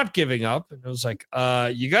 we're not giving up. And it was like,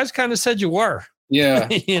 you guys kind of said you were. Yeah.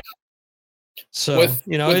 So, with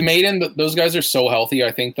Maiden, those guys are so healthy.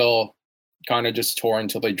 I think they'll kind of just tour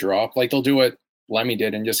until they drop. Like, they'll do what Lemmy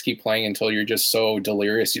did and just keep playing until you're just so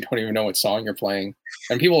delirious you don't even know what song you're playing.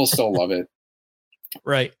 And people will still love it.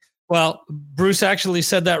 Right. Well, Bruce actually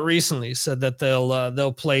said that recently. Said that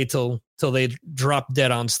they'll play till they drop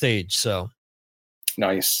dead on stage. So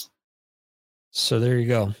nice. So there you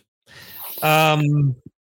go.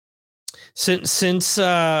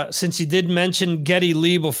 Since you did mention Geddy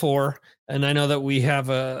Lee before, and I know that we have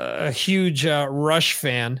a huge Rush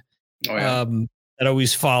fan that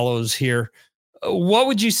always follows here. What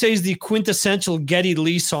would you say is the quintessential Geddy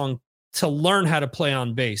Lee song to learn how to play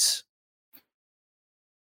on bass?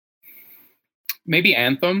 Maybe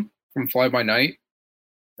Anthem from Fly By Night.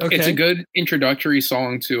 Okay. It's a good introductory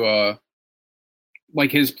song to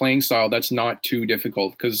like his playing style. That's not too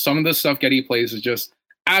difficult, because some of the stuff Geddy plays is just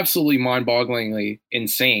absolutely mind-bogglingly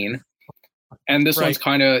insane, and this one's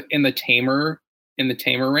kind of in the tamer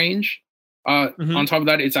range. On top of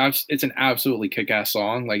that, it's an absolutely kick-ass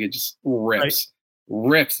song. Like, it just rips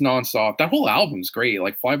nonstop. That whole album's great.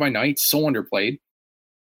 Like, Fly By Night, so underplayed.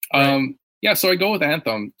 Yeah, so I go with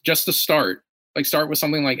Anthem just to start. Like, start with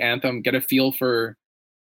something like Anthem, get a feel for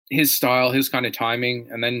his style, his kind of timing,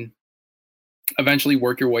 and then eventually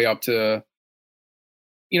work your way up to,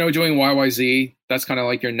 doing YYZ. That's kind of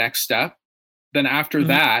like your next step. Then after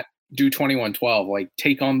that, do 2112. Like,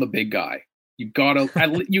 take on the big guy. You gotta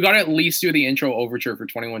at least do the intro overture for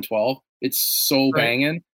 2112. It's so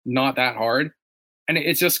banging, not that hard, and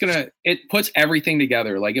it's just it puts everything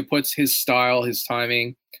together. Like, it puts his style, his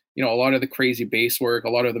timing, a lot of the crazy bass work, a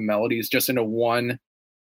lot of the melodies, just into one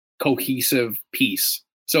cohesive piece.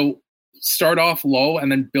 So start off low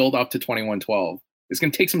and then build up to 2112. It's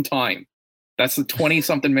gonna take some time. That's a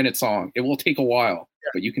 20-something minute song. It will take a while,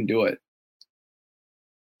 but you can do it.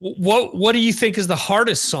 What do you think is the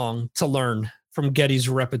hardest song to learn from Geddy's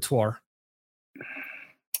repertoire?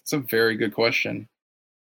 It's a very good question.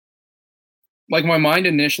 Like, my mind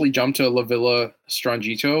initially jumped to La Villa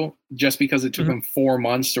Strangito just because it took him 4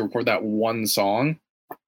 months to record that one song.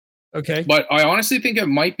 Okay. But I honestly think it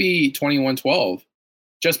might be 2112,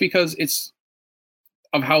 just because it's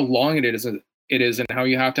of how long it is and how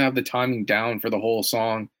you have to have the timing down for the whole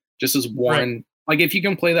song. Just as one, like, if you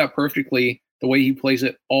can play that perfectly, the way he plays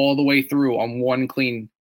it all the way through on one clean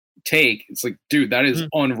take, it's like, dude, that is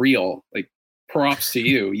unreal. Like, props to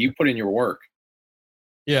you. You put in your work.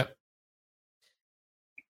 Yeah.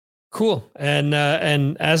 Cool. And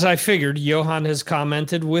as I figured, Johan has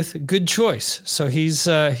commented with good choice. So he's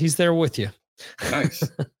there with you. Nice.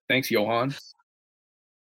 Thanks, Johan.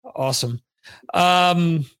 Awesome.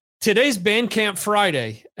 Today's Bandcamp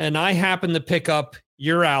Friday, and I happened to pick up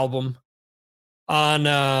your album on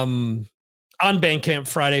Bandcamp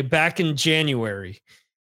Friday back in January.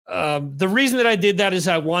 The reason that I did that is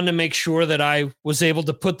I wanted to make sure that I was able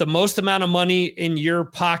to put the most amount of money in your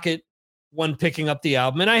pocket when picking up the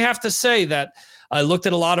album. And I have to say that I looked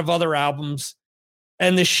at a lot of other albums,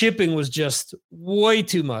 and the shipping was just way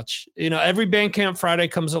too much. Every Bandcamp Friday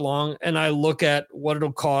comes along, and I look at what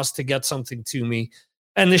it'll cost to get something to me,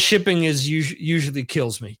 and the shipping is usually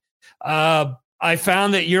kills me. I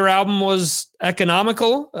found that your album was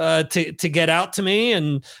economical to get out to me,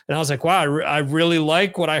 and I was like, wow, I really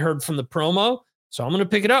like what I heard from the promo, so I'm going to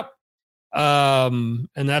pick it up. And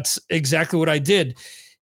that's exactly what I did.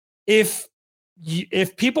 If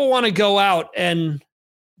people want to go out and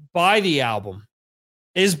buy the album,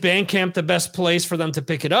 is Bandcamp the best place for them to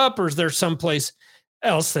pick it up, or is there someplace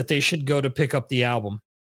else that they should go to pick up the album?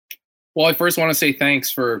 Well, I first want to say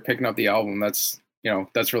thanks for picking up the album. That's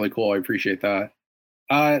really cool. I appreciate that.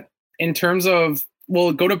 In terms of,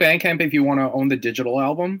 go to Bandcamp if you want to own the digital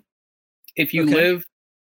album. If you live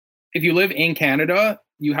in Canada,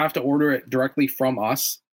 you have to order it directly from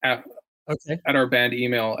us at our band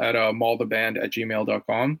email at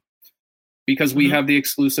mauletheband@gmail.com, because we have the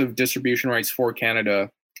exclusive distribution rights for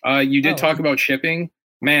Canada. You did talk about shipping.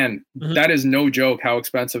 Man, that is no joke how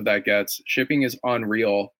expensive that gets. Shipping is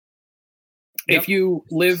unreal. If you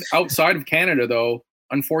live outside of Canada, though,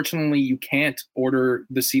 unfortunately, you can't order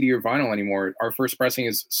the CD or vinyl anymore. Our first pressing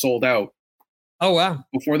is sold out. Oh, wow.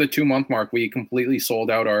 Before the 2-month mark, we completely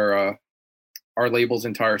sold out our label's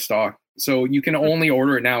entire stock. So you can only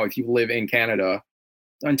order it now if you live in Canada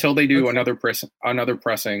until they do another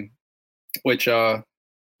pressing, which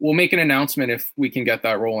we'll make an announcement if we can get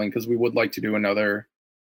that rolling, because we would like to do another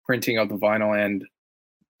printing of the vinyl and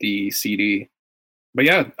the CD. But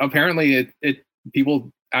yeah, apparently it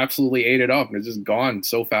people absolutely ate it up. It's just gone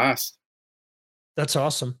so fast. That's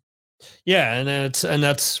awesome. Yeah, and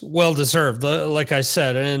that's well deserved. Like I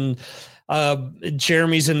said, and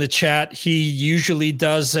Jeremy's in the chat. He usually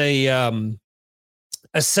does a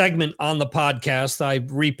segment on the podcast. I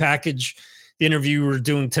repackage the interview we're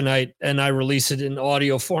doing tonight, and I release it in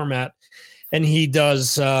audio format. And he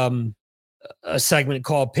does a segment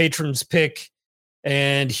called Patrons Pick,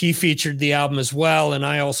 and he featured the album as well. And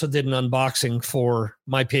I also did an unboxing for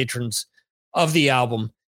my patrons of the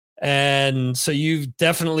album. And so you've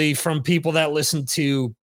definitely, from people that listen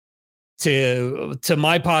to to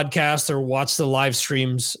my podcast or watch the live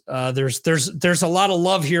streams. There's a lot of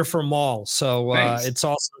love here for Maule. So it's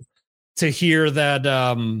awesome to hear that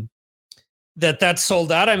that's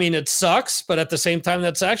sold out. I mean, it sucks, but at the same time,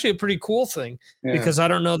 that's actually a pretty cool thing because I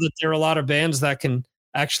don't know that there are a lot of bands that can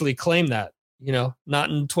actually claim that, not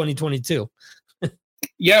in 2022.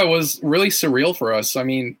 Yeah, it was really surreal for us. I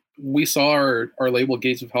mean, we saw our label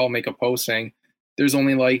Gates of Hell make a post saying there's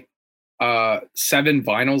only like 7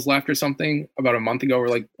 vinyls left or something about a month ago. We're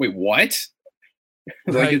like, wait, what?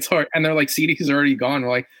 Like, it's hard. And they're like, CDs are already gone. We're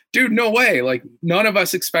like, dude, no way. Like, none of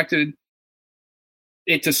us expected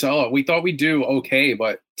it to sell it. We thought we'd do okay,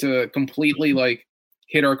 but to completely like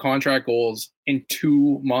hit our contract goals in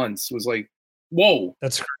 2 months was like, whoa,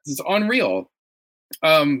 it's unreal.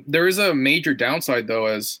 There is a major downside though,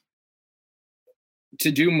 as to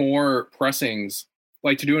do more pressings,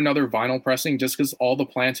 like to do another vinyl pressing, just because all the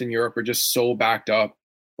plants in Europe are just so backed up.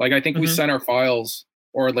 Like, I think we sent our files,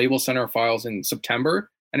 or our label sent our files in September,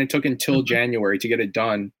 and it took until January to get it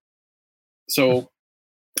done. So,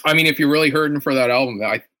 I mean, if you're really hurting for that album,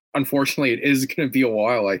 unfortunately, it is going to be a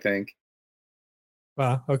while, I think.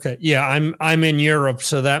 Wow. Okay. Yeah, I'm in Europe,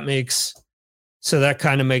 so that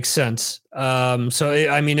kind of makes sense.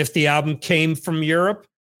 I mean, if the album came from Europe,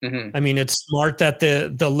 I mean, it's smart that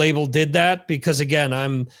the label did that, because again,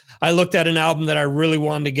 I looked at an album that I really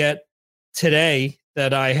wanted to get today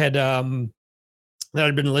that I had that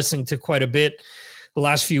I'd been listening to quite a bit the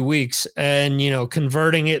last few weeks, and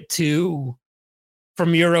converting it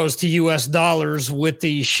from euros to US dollars with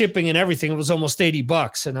the shipping and everything, it was almost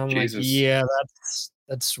 $80, and I'm Jesus. Like, yeah,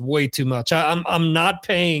 that's way too much. I'm not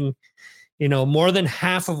paying more than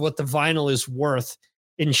half of what the vinyl is worth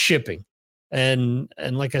in shipping. And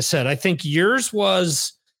like I said, I think yours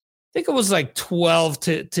was, it was like 12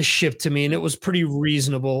 to ship to me, and it was pretty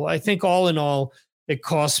reasonable. I think all in all, it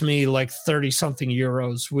cost me like 30 something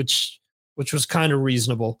euros, which was kind of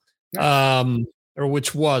reasonable. Or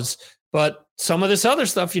which was, but some of this other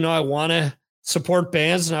stuff, I want to support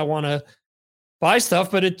bands and I want to buy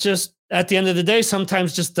stuff, but it just, at the end of the day,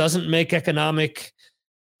 sometimes just doesn't make economic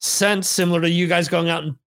sense. Similar to you guys going out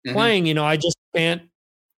and playing, I just can't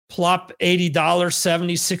plop $80,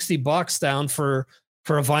 $70, $60 down for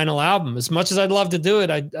a vinyl album. As much as I'd love to do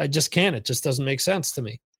it, I just can't. It just doesn't make sense to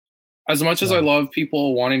me. As much as I love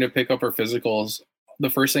people wanting to pick up our physicals, the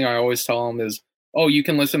first thing I always tell them is, oh, you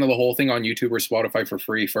can listen to the whole thing on YouTube or Spotify for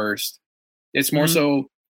free first. It's more so,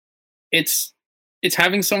 it's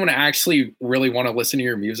having someone actually really want to listen to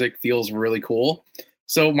your music feels really cool.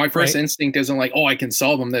 So my first instinct isn't like, oh, I can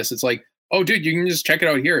sell them this. It's like, oh, dude, you can just check it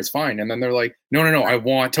out here. It's fine. And then they're like, no, I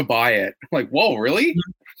want to buy it. I'm like, whoa, really?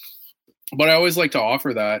 But I always like to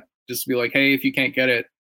offer that, just to be like, hey, if you can't get it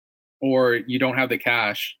or you don't have the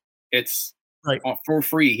cash, it's for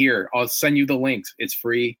free here. I'll send you the links. It's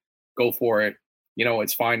free. Go for it.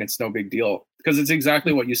 It's fine. It's no big deal. Because it's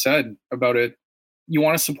exactly what you said about it. You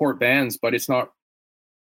want to support bands, but it's not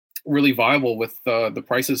really viable with the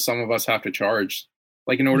prices some of us have to charge.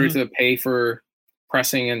 Like, in order to pay for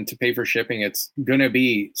pressing and to pay for shipping, it's gonna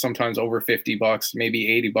be sometimes over $50,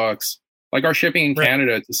 maybe $80. Like, our shipping in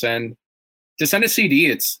Canada to send a CD,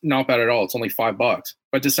 it's not bad at all. It's only $5.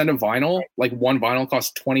 But to send a vinyl, like one vinyl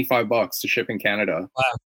costs $25 to ship in Canada. Wow.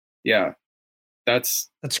 Yeah, that's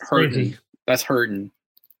hurting. Crazy. That's hurting.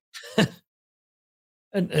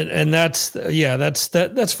 and that's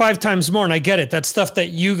 5 times more. And I get it. That's stuff that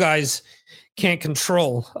you guys can't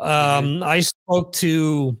control. I spoke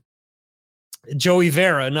to Joey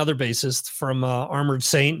Vera, another bassist from Armored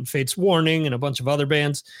Saint and Fate's Warning and a bunch of other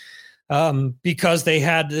bands, because they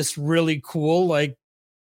had this really cool, like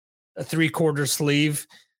a 3/4 sleeve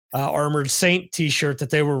Armored Saint t-shirt that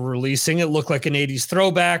they were releasing. It looked like an 80s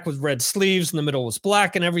throwback with red sleeves, and the middle was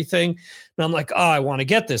black and everything. And I'm like, oh, I want to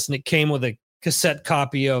get this. And it came with a cassette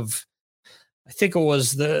copy of, I think it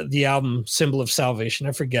was the album Symbol of Salvation.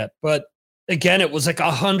 I forget. But again, it was like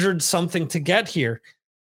 100 something to get here.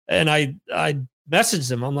 And I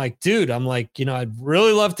messaged him. I'm like, dude, I'd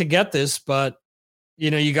really love to get this, but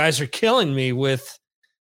you guys are killing me with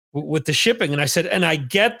the shipping. And I said, and I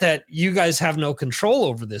get that you guys have no control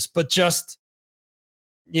over this, but just,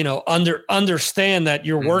 understand that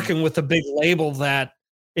you're working with a big label that,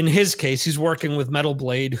 in his case, he's working with Metal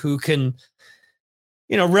Blade, who can,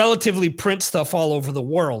 relatively print stuff all over the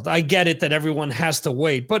world. I get it that everyone has to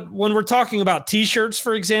wait, but when we're talking about t-shirts,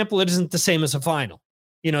 for example, it isn't the same as a vinyl.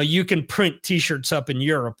 You can print t-shirts up in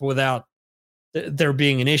Europe without there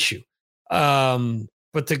being an issue.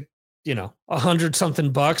 But the, 100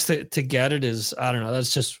 something bucks to get it is, I don't know.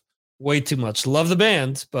 That's just way too much. Love the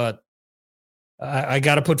band, but I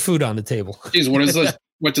got to put food on the table. Geez, what is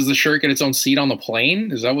What, does the shirt get its own seat on the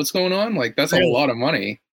plane? Is that what's going on? Like, that's a lot of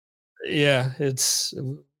money. Yeah, it's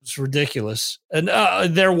ridiculous. And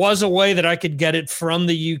there was a way that I could get it from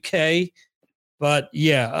the UK, but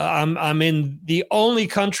yeah, I'm in the only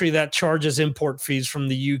country that charges import fees from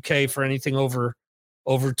the UK for anything over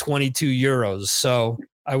 22 euros. So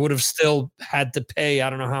I would have still had to pay,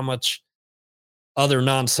 I don't know how much other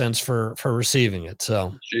nonsense for receiving it.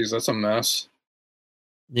 So, jeez, that's a mess.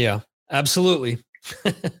 Yeah, absolutely.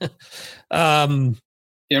 And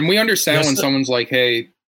we understand when someone's like, hey,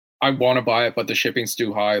 I want to buy it, but the shipping's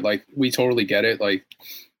too high. Like, we totally get it. Like,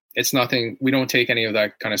 it's nothing. We don't take any of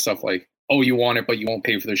that kind of stuff. Like, oh, you want it, but you won't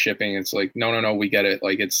pay for the shipping. It's like, no, we get it.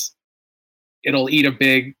 Like, it'll eat a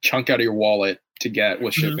big chunk out of your wallet to get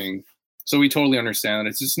with shipping. So we totally understand.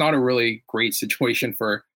 It's just not a really great situation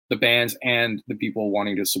for the bands and the people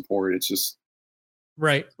wanting to support. It's just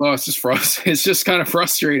right. Well, it's just it's just kind of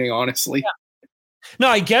frustrating, honestly. Yeah. No,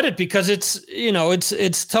 I get it, because it's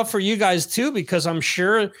tough for you guys too, because I'm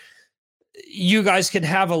sure you guys could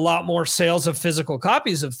have a lot more sales of physical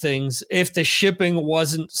copies of things if the shipping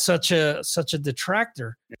wasn't such a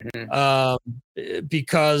detractor.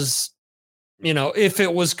 Because if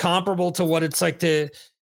it was comparable to what it's like to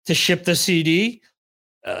ship the CD,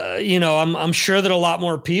 I'm sure that a lot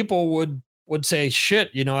more people would say,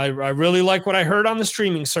 shit, I really like what I heard on the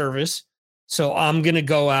streaming service. So I'm going to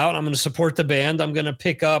go out, I'm going to support the band. I'm going to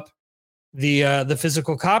pick up the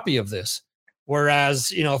physical copy of this.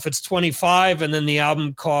 Whereas, if it's 25 and then the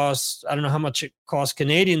album costs, I don't know how much it costs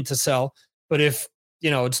Canadian to sell, but if,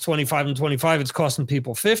 it's 25 and 25, it's costing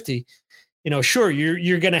people 50, sure,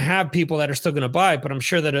 you're going to have people that are still going to buy it, but I'm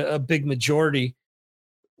sure that a big majority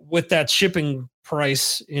with that shipping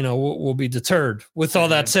price, will be deterred. With all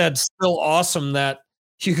that said, still awesome that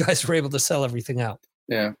you guys were able to sell everything out.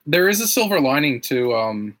 Yeah, there is a silver lining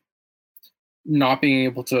to not being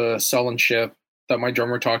able to sell and ship that my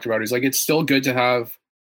drummer talked about. He's like, it's still good to have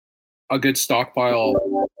a good stockpile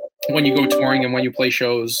when you go touring and when you play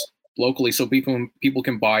shows locally, so people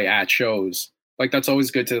can buy at shows. Like, that's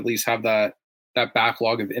always good to at least have that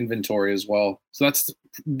backlog of inventory as well. So that's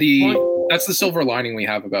the silver lining we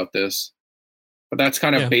have about this. But that's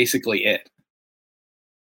kind of basically it.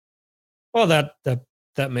 Well, that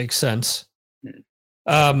makes sense.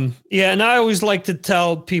 And I always like to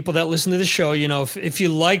tell people that listen to the show, if you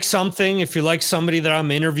like something, if you like somebody that I'm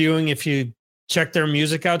interviewing, if you check their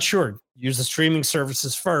music out, sure, use the streaming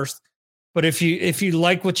services first. But if you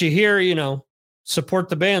like what you hear, support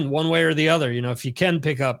the band one way or the other. If you can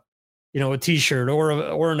pick up, a T-shirt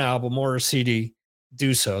or an album or a CD,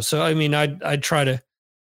 do so. So I mean, I'd try to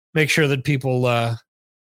make sure that people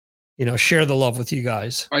share the love with you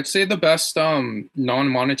guys. I'd say the best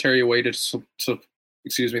non-monetary way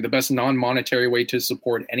the best non-monetary way to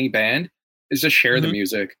support any band is to share the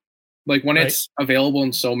music. Like, when it's available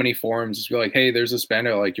in so many forms, just be like, hey, there's this band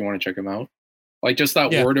I like, you want to check them out? Like, just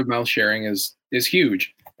that word of mouth sharing is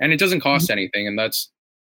huge, and it doesn't cost anything. And that's,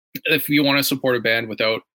 if you want to support a band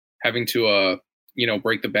without having to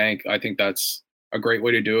break the bank, I think that's a great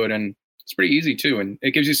way to do it. And it's pretty easy too, and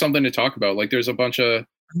it gives you something to talk about. Like, there's a bunch of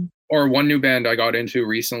one new band I got into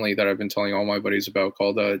recently that I've been telling all my buddies about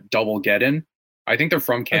called Double Geddon. I think they're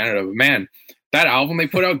from Canada. But man, that album they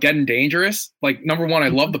put out, Getting Dangerous, like, number one, I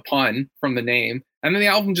love the pun from the name. And then the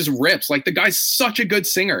album just rips. Like, the guy's such a good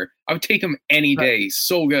singer. I would take him any day. He's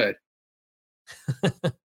so good.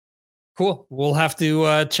 Cool. We'll have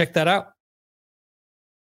to check that out.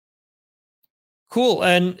 Cool.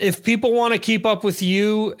 And if people want to keep up with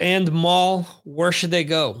you and Maule, where should they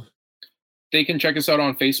go? They can check us out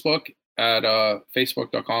on Facebook at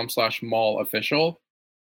facebook.com/MauleOfficial.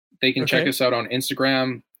 They can check us out on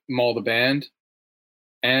Instagram, Maule the Band.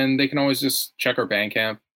 And they can always just check our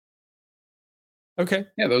Bandcamp. Okay.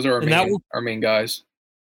 Yeah, those are our main guys.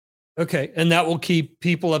 Okay. And that will keep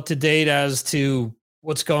people up to date as to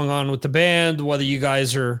what's going on with the band, whether you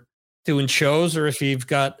guys are doing shows or if you've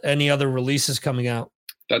got any other releases coming out.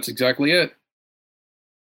 That's exactly it.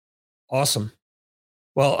 Awesome.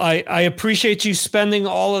 Well, I appreciate you spending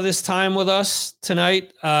all of this time with us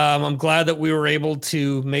tonight. I'm glad that we were able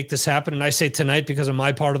to make this happen. And I say tonight because in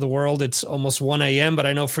my part of the world, it's almost 1 a.m., but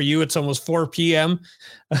I know for you, it's almost 4 p.m.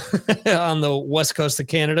 on the west coast of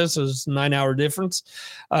Canada. So it's a 9-hour difference.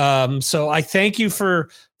 So I thank you for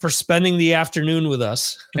spending the afternoon with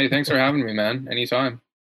us. Hey, thanks for having me, man. Anytime.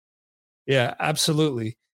 Yeah,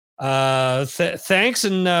 absolutely. Thanks.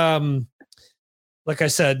 And like I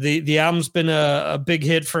said, the album's been a big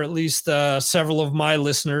hit for at least several of my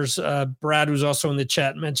listeners. Brad, who's also in the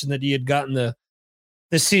chat, mentioned that he had gotten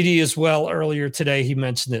the CD as well earlier today. He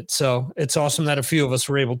mentioned it. So it's awesome that a few of us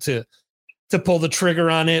were able to to pull the trigger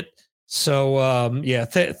on it. So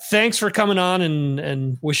thanks for coming on,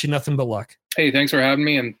 and wish you nothing but luck. Hey, thanks for having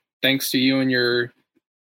me, and thanks to you and your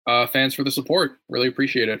fans for the support. Really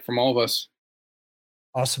appreciate it from all of us.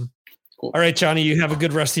 Awesome. Cool. All right, Johnny, you have a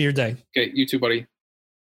good rest of your day. Okay, you too, buddy.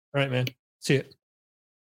 All right, man. See you.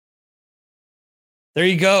 There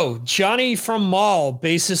you go. Johnny from Maule,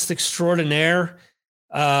 bassist extraordinaire.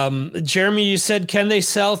 Jeremy, you said, can they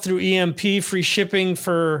sell through EMP, free shipping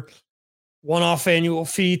for one-off annual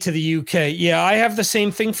fee to the UK? Yeah, I have the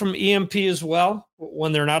same thing from EMP as well,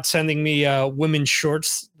 when they're not sending me women's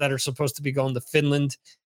shorts that are supposed to be going to Finland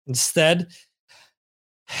instead.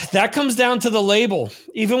 That comes down to the label.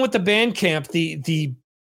 Even with the Bandcamp,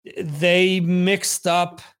 they mixed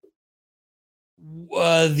up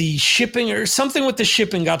the shipping, or something with the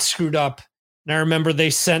shipping got screwed up. And I remember they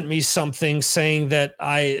sent me something saying that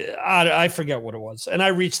I forget what it was. And I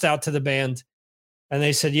reached out to the band and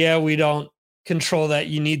they said, yeah, we don't control that.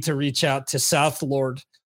 You need to reach out to South Lord,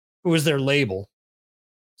 who is their label.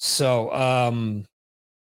 So,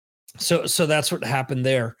 so that's what happened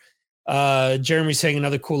there. Jeremy saying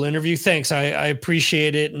another cool interview. Thanks. I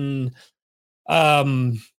appreciate it. And,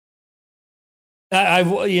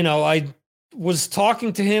 I was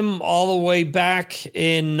talking to him all the way back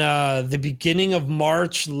in the beginning of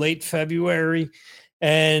March, late February,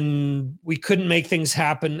 and we couldn't make things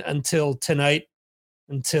happen until tonight,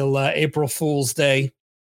 until April Fool's Day.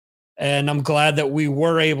 And I'm glad that we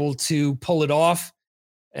were able to pull it off.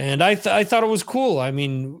 And I thought it was cool. I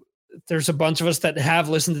mean, there's a bunch of us that have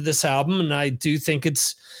listened to this album, and I do think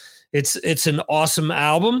it's an awesome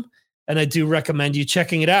album, and I do recommend you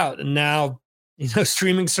checking it out. And now,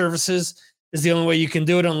 streaming services is the only way you can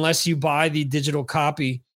do it, unless you buy the digital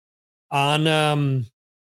copy on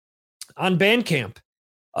Bandcamp.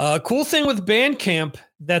 Cool thing with Bandcamp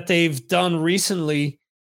that they've done recently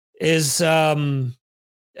is they've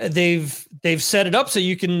set it up so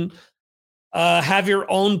you can have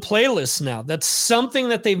your own playlist now. That's something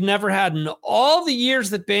that they've never had in all the years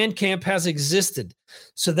that Bandcamp has existed.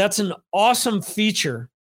 So that's an awesome feature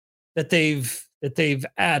that they've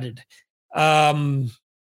added.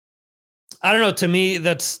 I don't know. To me,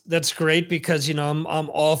 that's great because, I'm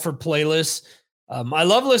all for playlists. I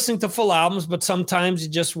love listening to full albums, but sometimes you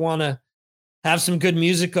just want to have some good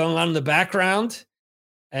music going on in the background,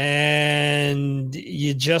 and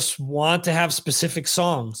you just want to have specific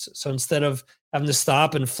songs. So instead of having to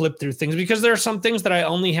stop and flip through things, because there are some things that I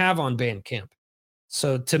only have on Bandcamp.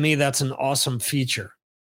 So to me, that's an awesome feature.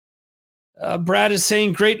 Brad is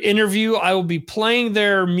saying, great interview. I will be playing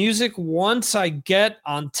their music once I get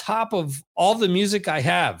on top of all the music I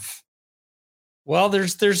have. Well,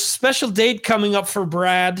 there's a special date coming up for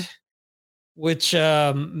Brad, which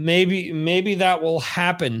maybe that will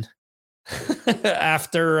happen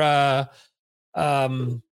after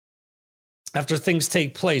things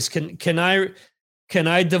take place. Can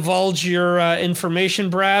I divulge your information,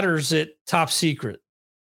 Brad, or is it top secret?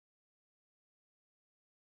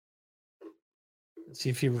 Let's see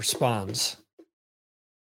if he responds.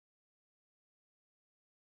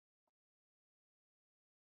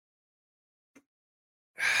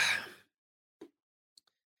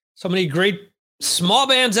 So many great small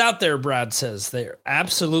bands out there, Brad says. There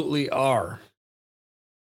absolutely are.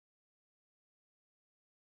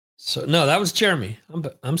 So no, that was Jeremy.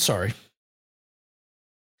 I'm sorry.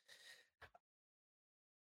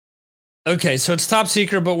 Okay, so it's top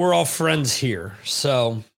secret, but we're all friends here.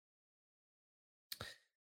 So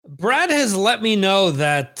Brad has let me know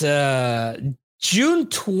that June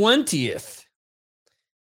 20th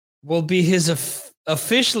will be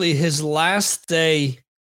officially his last day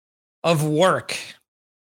of work.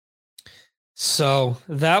 So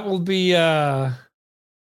that will be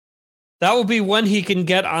when he can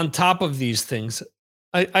get on top of these things.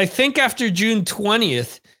 I think after June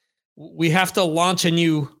 20th, we have to launch a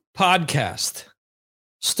new podcast.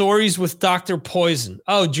 Stories with Dr. Poison.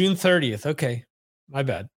 Oh, June 30th. Okay. My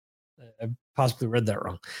bad. I possibly read that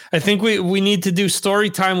wrong. I think we need to do story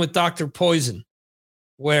time with Dr. Poison,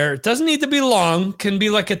 where it doesn't need to be long, can be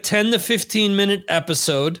like a 10 to 15 minute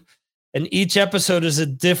episode, and each episode is a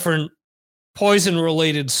different poison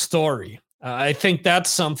related story. I think that's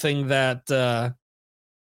something that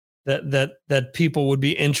that people would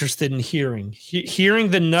be interested in hearing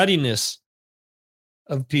the nuttiness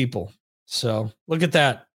of people. So look at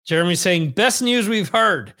that. Jeremy saying, best news we've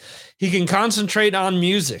heard. He can concentrate on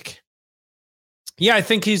music. Yeah, I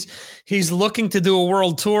think he's looking to do a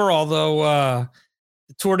world tour, although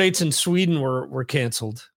the tour dates in Sweden were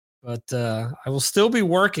canceled. But I will still be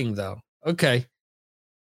working, though. Okay.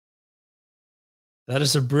 That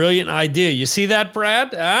is a brilliant idea. You see that,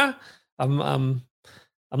 Brad? I'm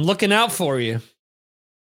looking out for you.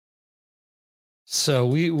 So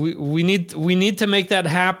we need to make that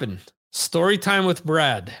happen. Story time with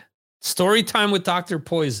Brad. Story time with Dr.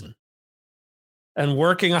 Poison. And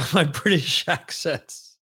working on my British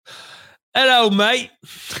accents. Hello, mate.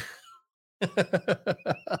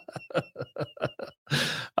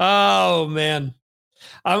 Oh man.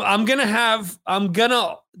 I'm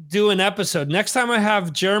gonna do an episode. Next time I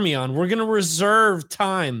have Jeremy on, we're gonna reserve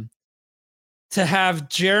time to have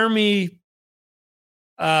Jeremy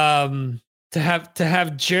to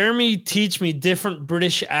have Jeremy teach me different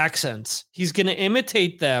British accents. He's gonna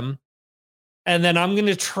imitate them, and then I'm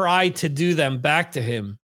gonna try to do them back to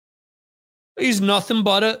him. He's nothing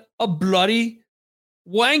but a bloody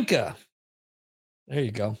wanker. There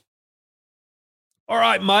you go. All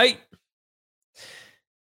right, mate.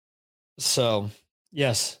 So,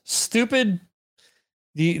 yes, stupid,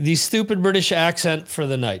 the stupid British accent for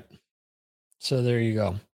the night. So there you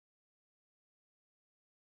go.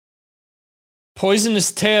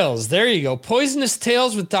 Poisonous Tales. There you go. Poisonous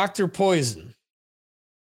Tales with Dr. Poison.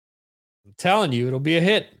 I'm telling you, it'll be a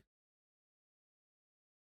hit.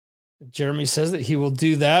 Jeremy says that he will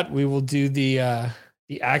do that. We will do the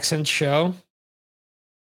accent show.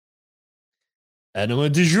 Enema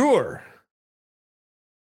du jour.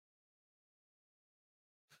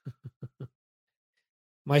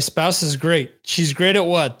 My spouse is great. She's great at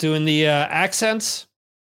what? Doing the accents?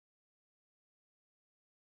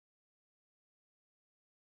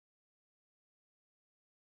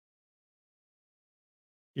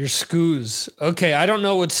 Your scoos. Okay, I don't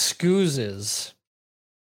know what scoos is.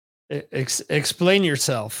 Explain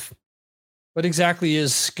yourself. What exactly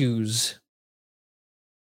is scoos?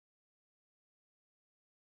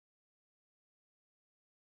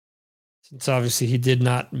 Since obviously he did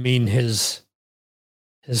not mean his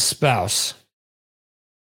spouse.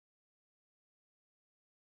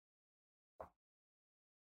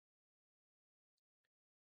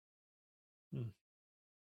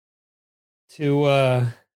 To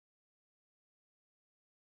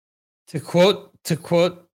quote,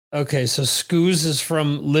 okay, so Scoos is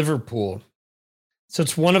from Liverpool. So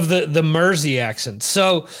it's one of the Mersey accents.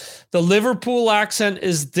 So the Liverpool accent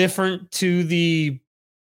is different to the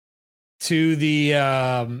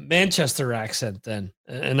Manchester accent then.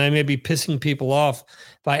 And I may be pissing people off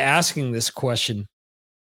by asking this question.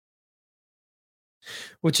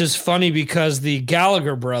 Which is funny because the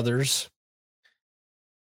Gallagher brothers,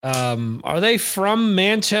 are they from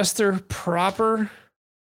Manchester proper?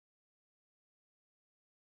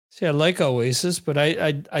 See, I like Oasis, but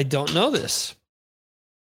I don't know this.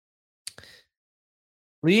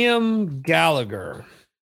 Liam Gallagher.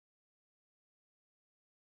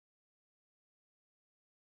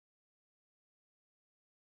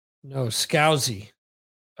 No, Scousy.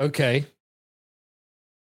 Okay.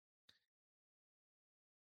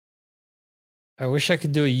 I wish I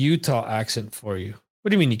could do a Utah accent for you. What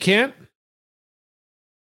do you mean you can't?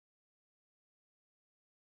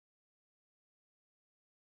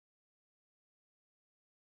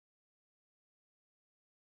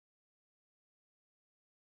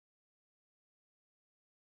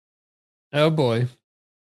 Oh boy.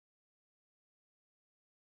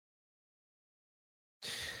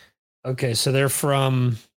 Okay, so they're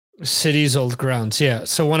from City's Old Grounds. Yeah.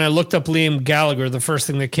 So when I looked up Liam Gallagher, the first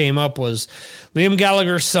thing that came up was Liam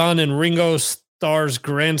Gallagher's son and Ringo Starr's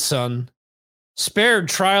grandson spared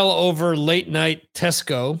trial over late night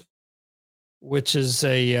Tesco, which is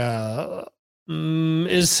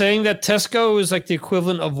is saying that Tesco is like the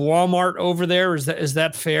equivalent of Walmart over there. Is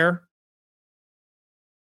that fair?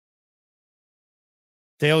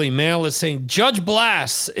 Daily Mail is saying Judge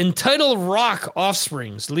blasts entitled rock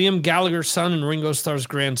offsprings, Liam Gallagher's son and Ringo Starr's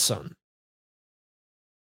grandson.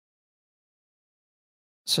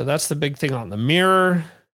 So that's the big thing on the Mirror,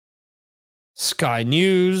 Sky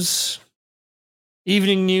News,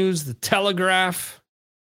 Evening News, The Telegraph.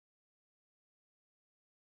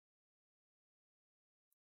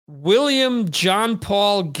 William John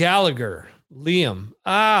Paul Gallagher, Liam.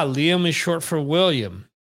 Liam is short for William.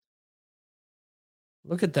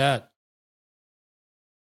 Look at that.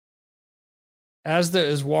 Asda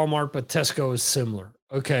is Walmart, but Tesco is similar.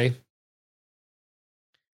 Okay.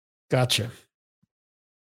 Gotcha.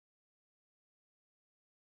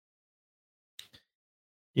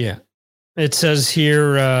 Yeah. It says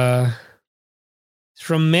here, it's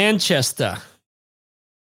from Manchester.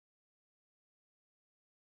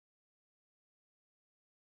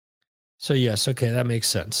 So yes, okay, that makes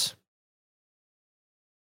sense.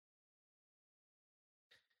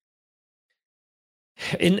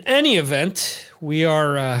 In any event, we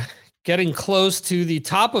are getting close to the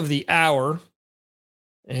top of the hour,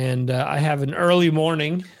 and I have an early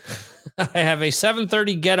morning. I have a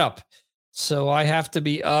 7:30 get up, so I have to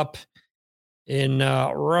be up in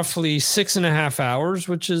roughly 6.5 hours,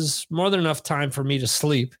 which is more than enough time for me to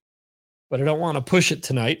sleep. But I don't want to push it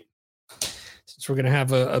tonight, since we're going to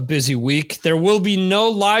have a busy week. There will be no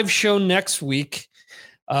live show next week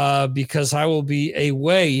because I will be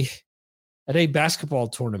away at a basketball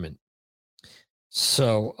tournament.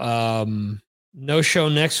 So no show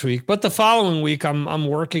next week, but the following week I'm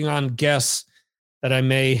working on guests that I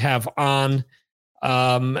may have on,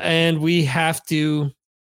 and we have to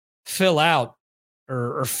fill out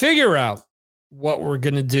or figure out what we're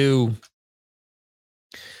going to do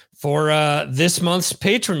for this month's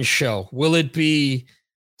patron show. Will it be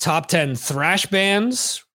top 10 thrash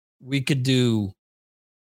bands? We could do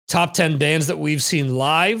top 10 bands that we've seen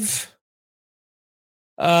live.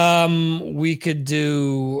 We could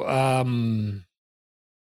do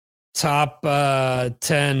top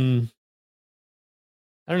 10,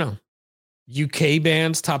 I don't know, UK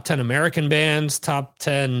bands, top 10 American bands, top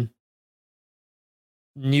 10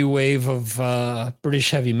 new wave of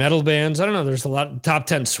British heavy metal bands. I don't know. There's a lot. Top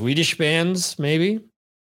 10 Swedish bands, maybe.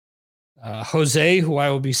 Jose, who I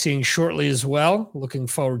will be seeing shortly as well. Looking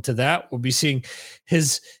forward to that. We'll be seeing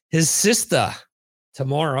his sister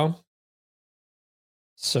tomorrow.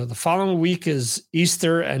 So the following week is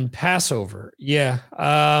Easter and Passover. Yeah.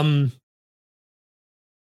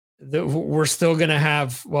 We're still going to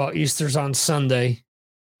have, well, Easter's on Sunday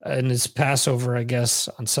and it's Passover, I guess,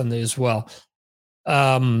 on Sunday as well.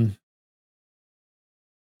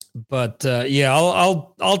 But yeah,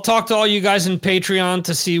 I'll talk to all you guys in Patreon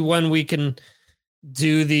to see when we can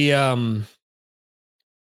do the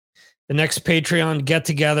next Patreon get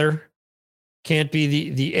together. Can't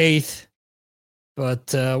be the 8th,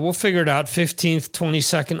 but we'll figure it out. 15th,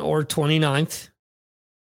 22nd, or 29th.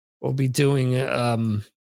 We'll be doing the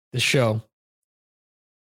show.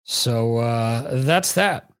 So that's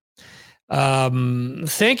that.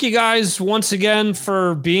 Thank you guys once again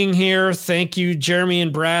for being here. Thank you, Jeremy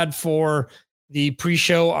and Brad, for the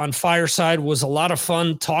pre-show on Fireside. It was a lot of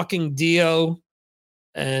fun talking Dio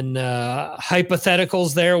and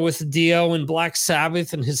hypotheticals there with Dio and Black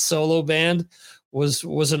Sabbath and his solo band.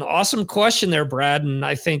 Was an awesome question there, Brad. And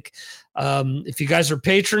I think if you guys are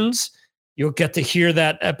patrons, you'll get to hear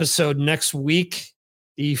that episode next week,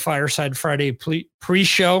 the Fireside Friday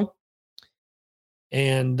pre-show.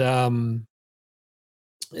 And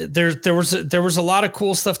there was a lot of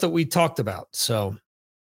cool stuff that we talked about. So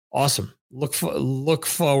awesome. Look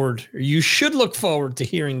forward. Or you should look forward to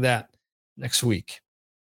hearing that next week,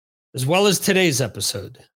 as well as today's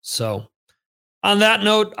episode. So on that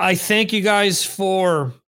note, I thank you guys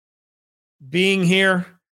for being here,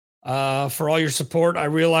 for all your support. I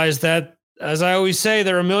realize that, as I always say,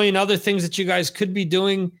 there are a million other things that you guys could be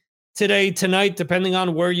doing today, tonight, depending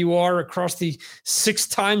on where you are across the 6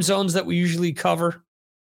 time zones that we usually cover.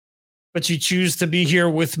 But you choose to be here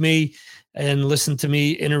with me and listen to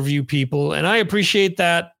me interview people. And I appreciate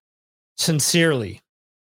that sincerely.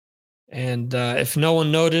 And if no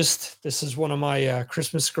one noticed, this is one of my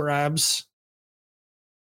Christmas grabs,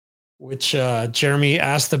 which Jeremy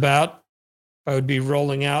asked about. I would be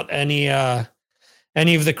rolling out any of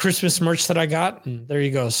the Christmas merch that I got. And there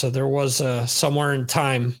you go. So there was Somewhere in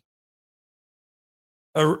Time,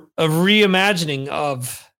 a reimagining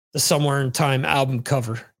of the Somewhere in Time album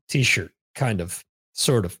cover t-shirt, kind of,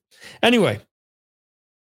 sort of. Anyway,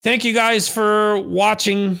 thank you guys for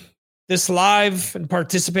watching this live and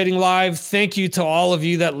participating live. Thank you to all of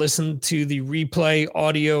you that listened to the replay,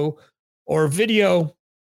 audio or video.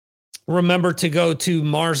 Remember to go to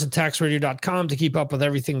MarsAttacksRadio.com to keep up with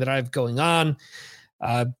everything that I have going on.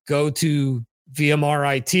 Go to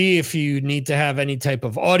VMRIT if you need to have any type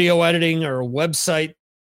of audio editing or website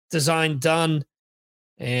design done.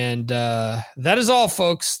 And that is all,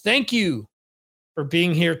 folks. Thank you for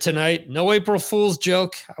being here tonight. No April Fool's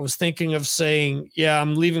joke. I was thinking of saying, yeah,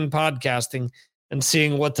 I'm leaving podcasting and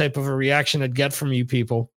seeing what type of a reaction I'd get from you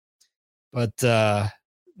people. But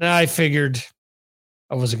I figured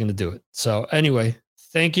I wasn't going to do it. So anyway,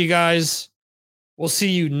 thank you guys. We'll see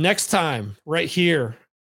you next time right here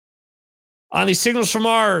on the Signals from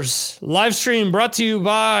Mars live stream, brought to you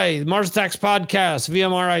by the Mars Attacks Podcast,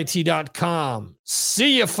 VMRIT.com.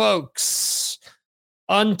 See you, folks.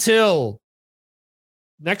 Until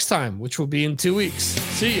next time, which will be in 2 weeks.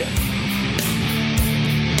 See ya.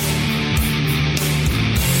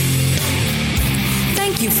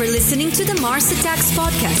 Thank you for listening to the Mars Attacks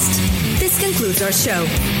Podcast. This concludes our show.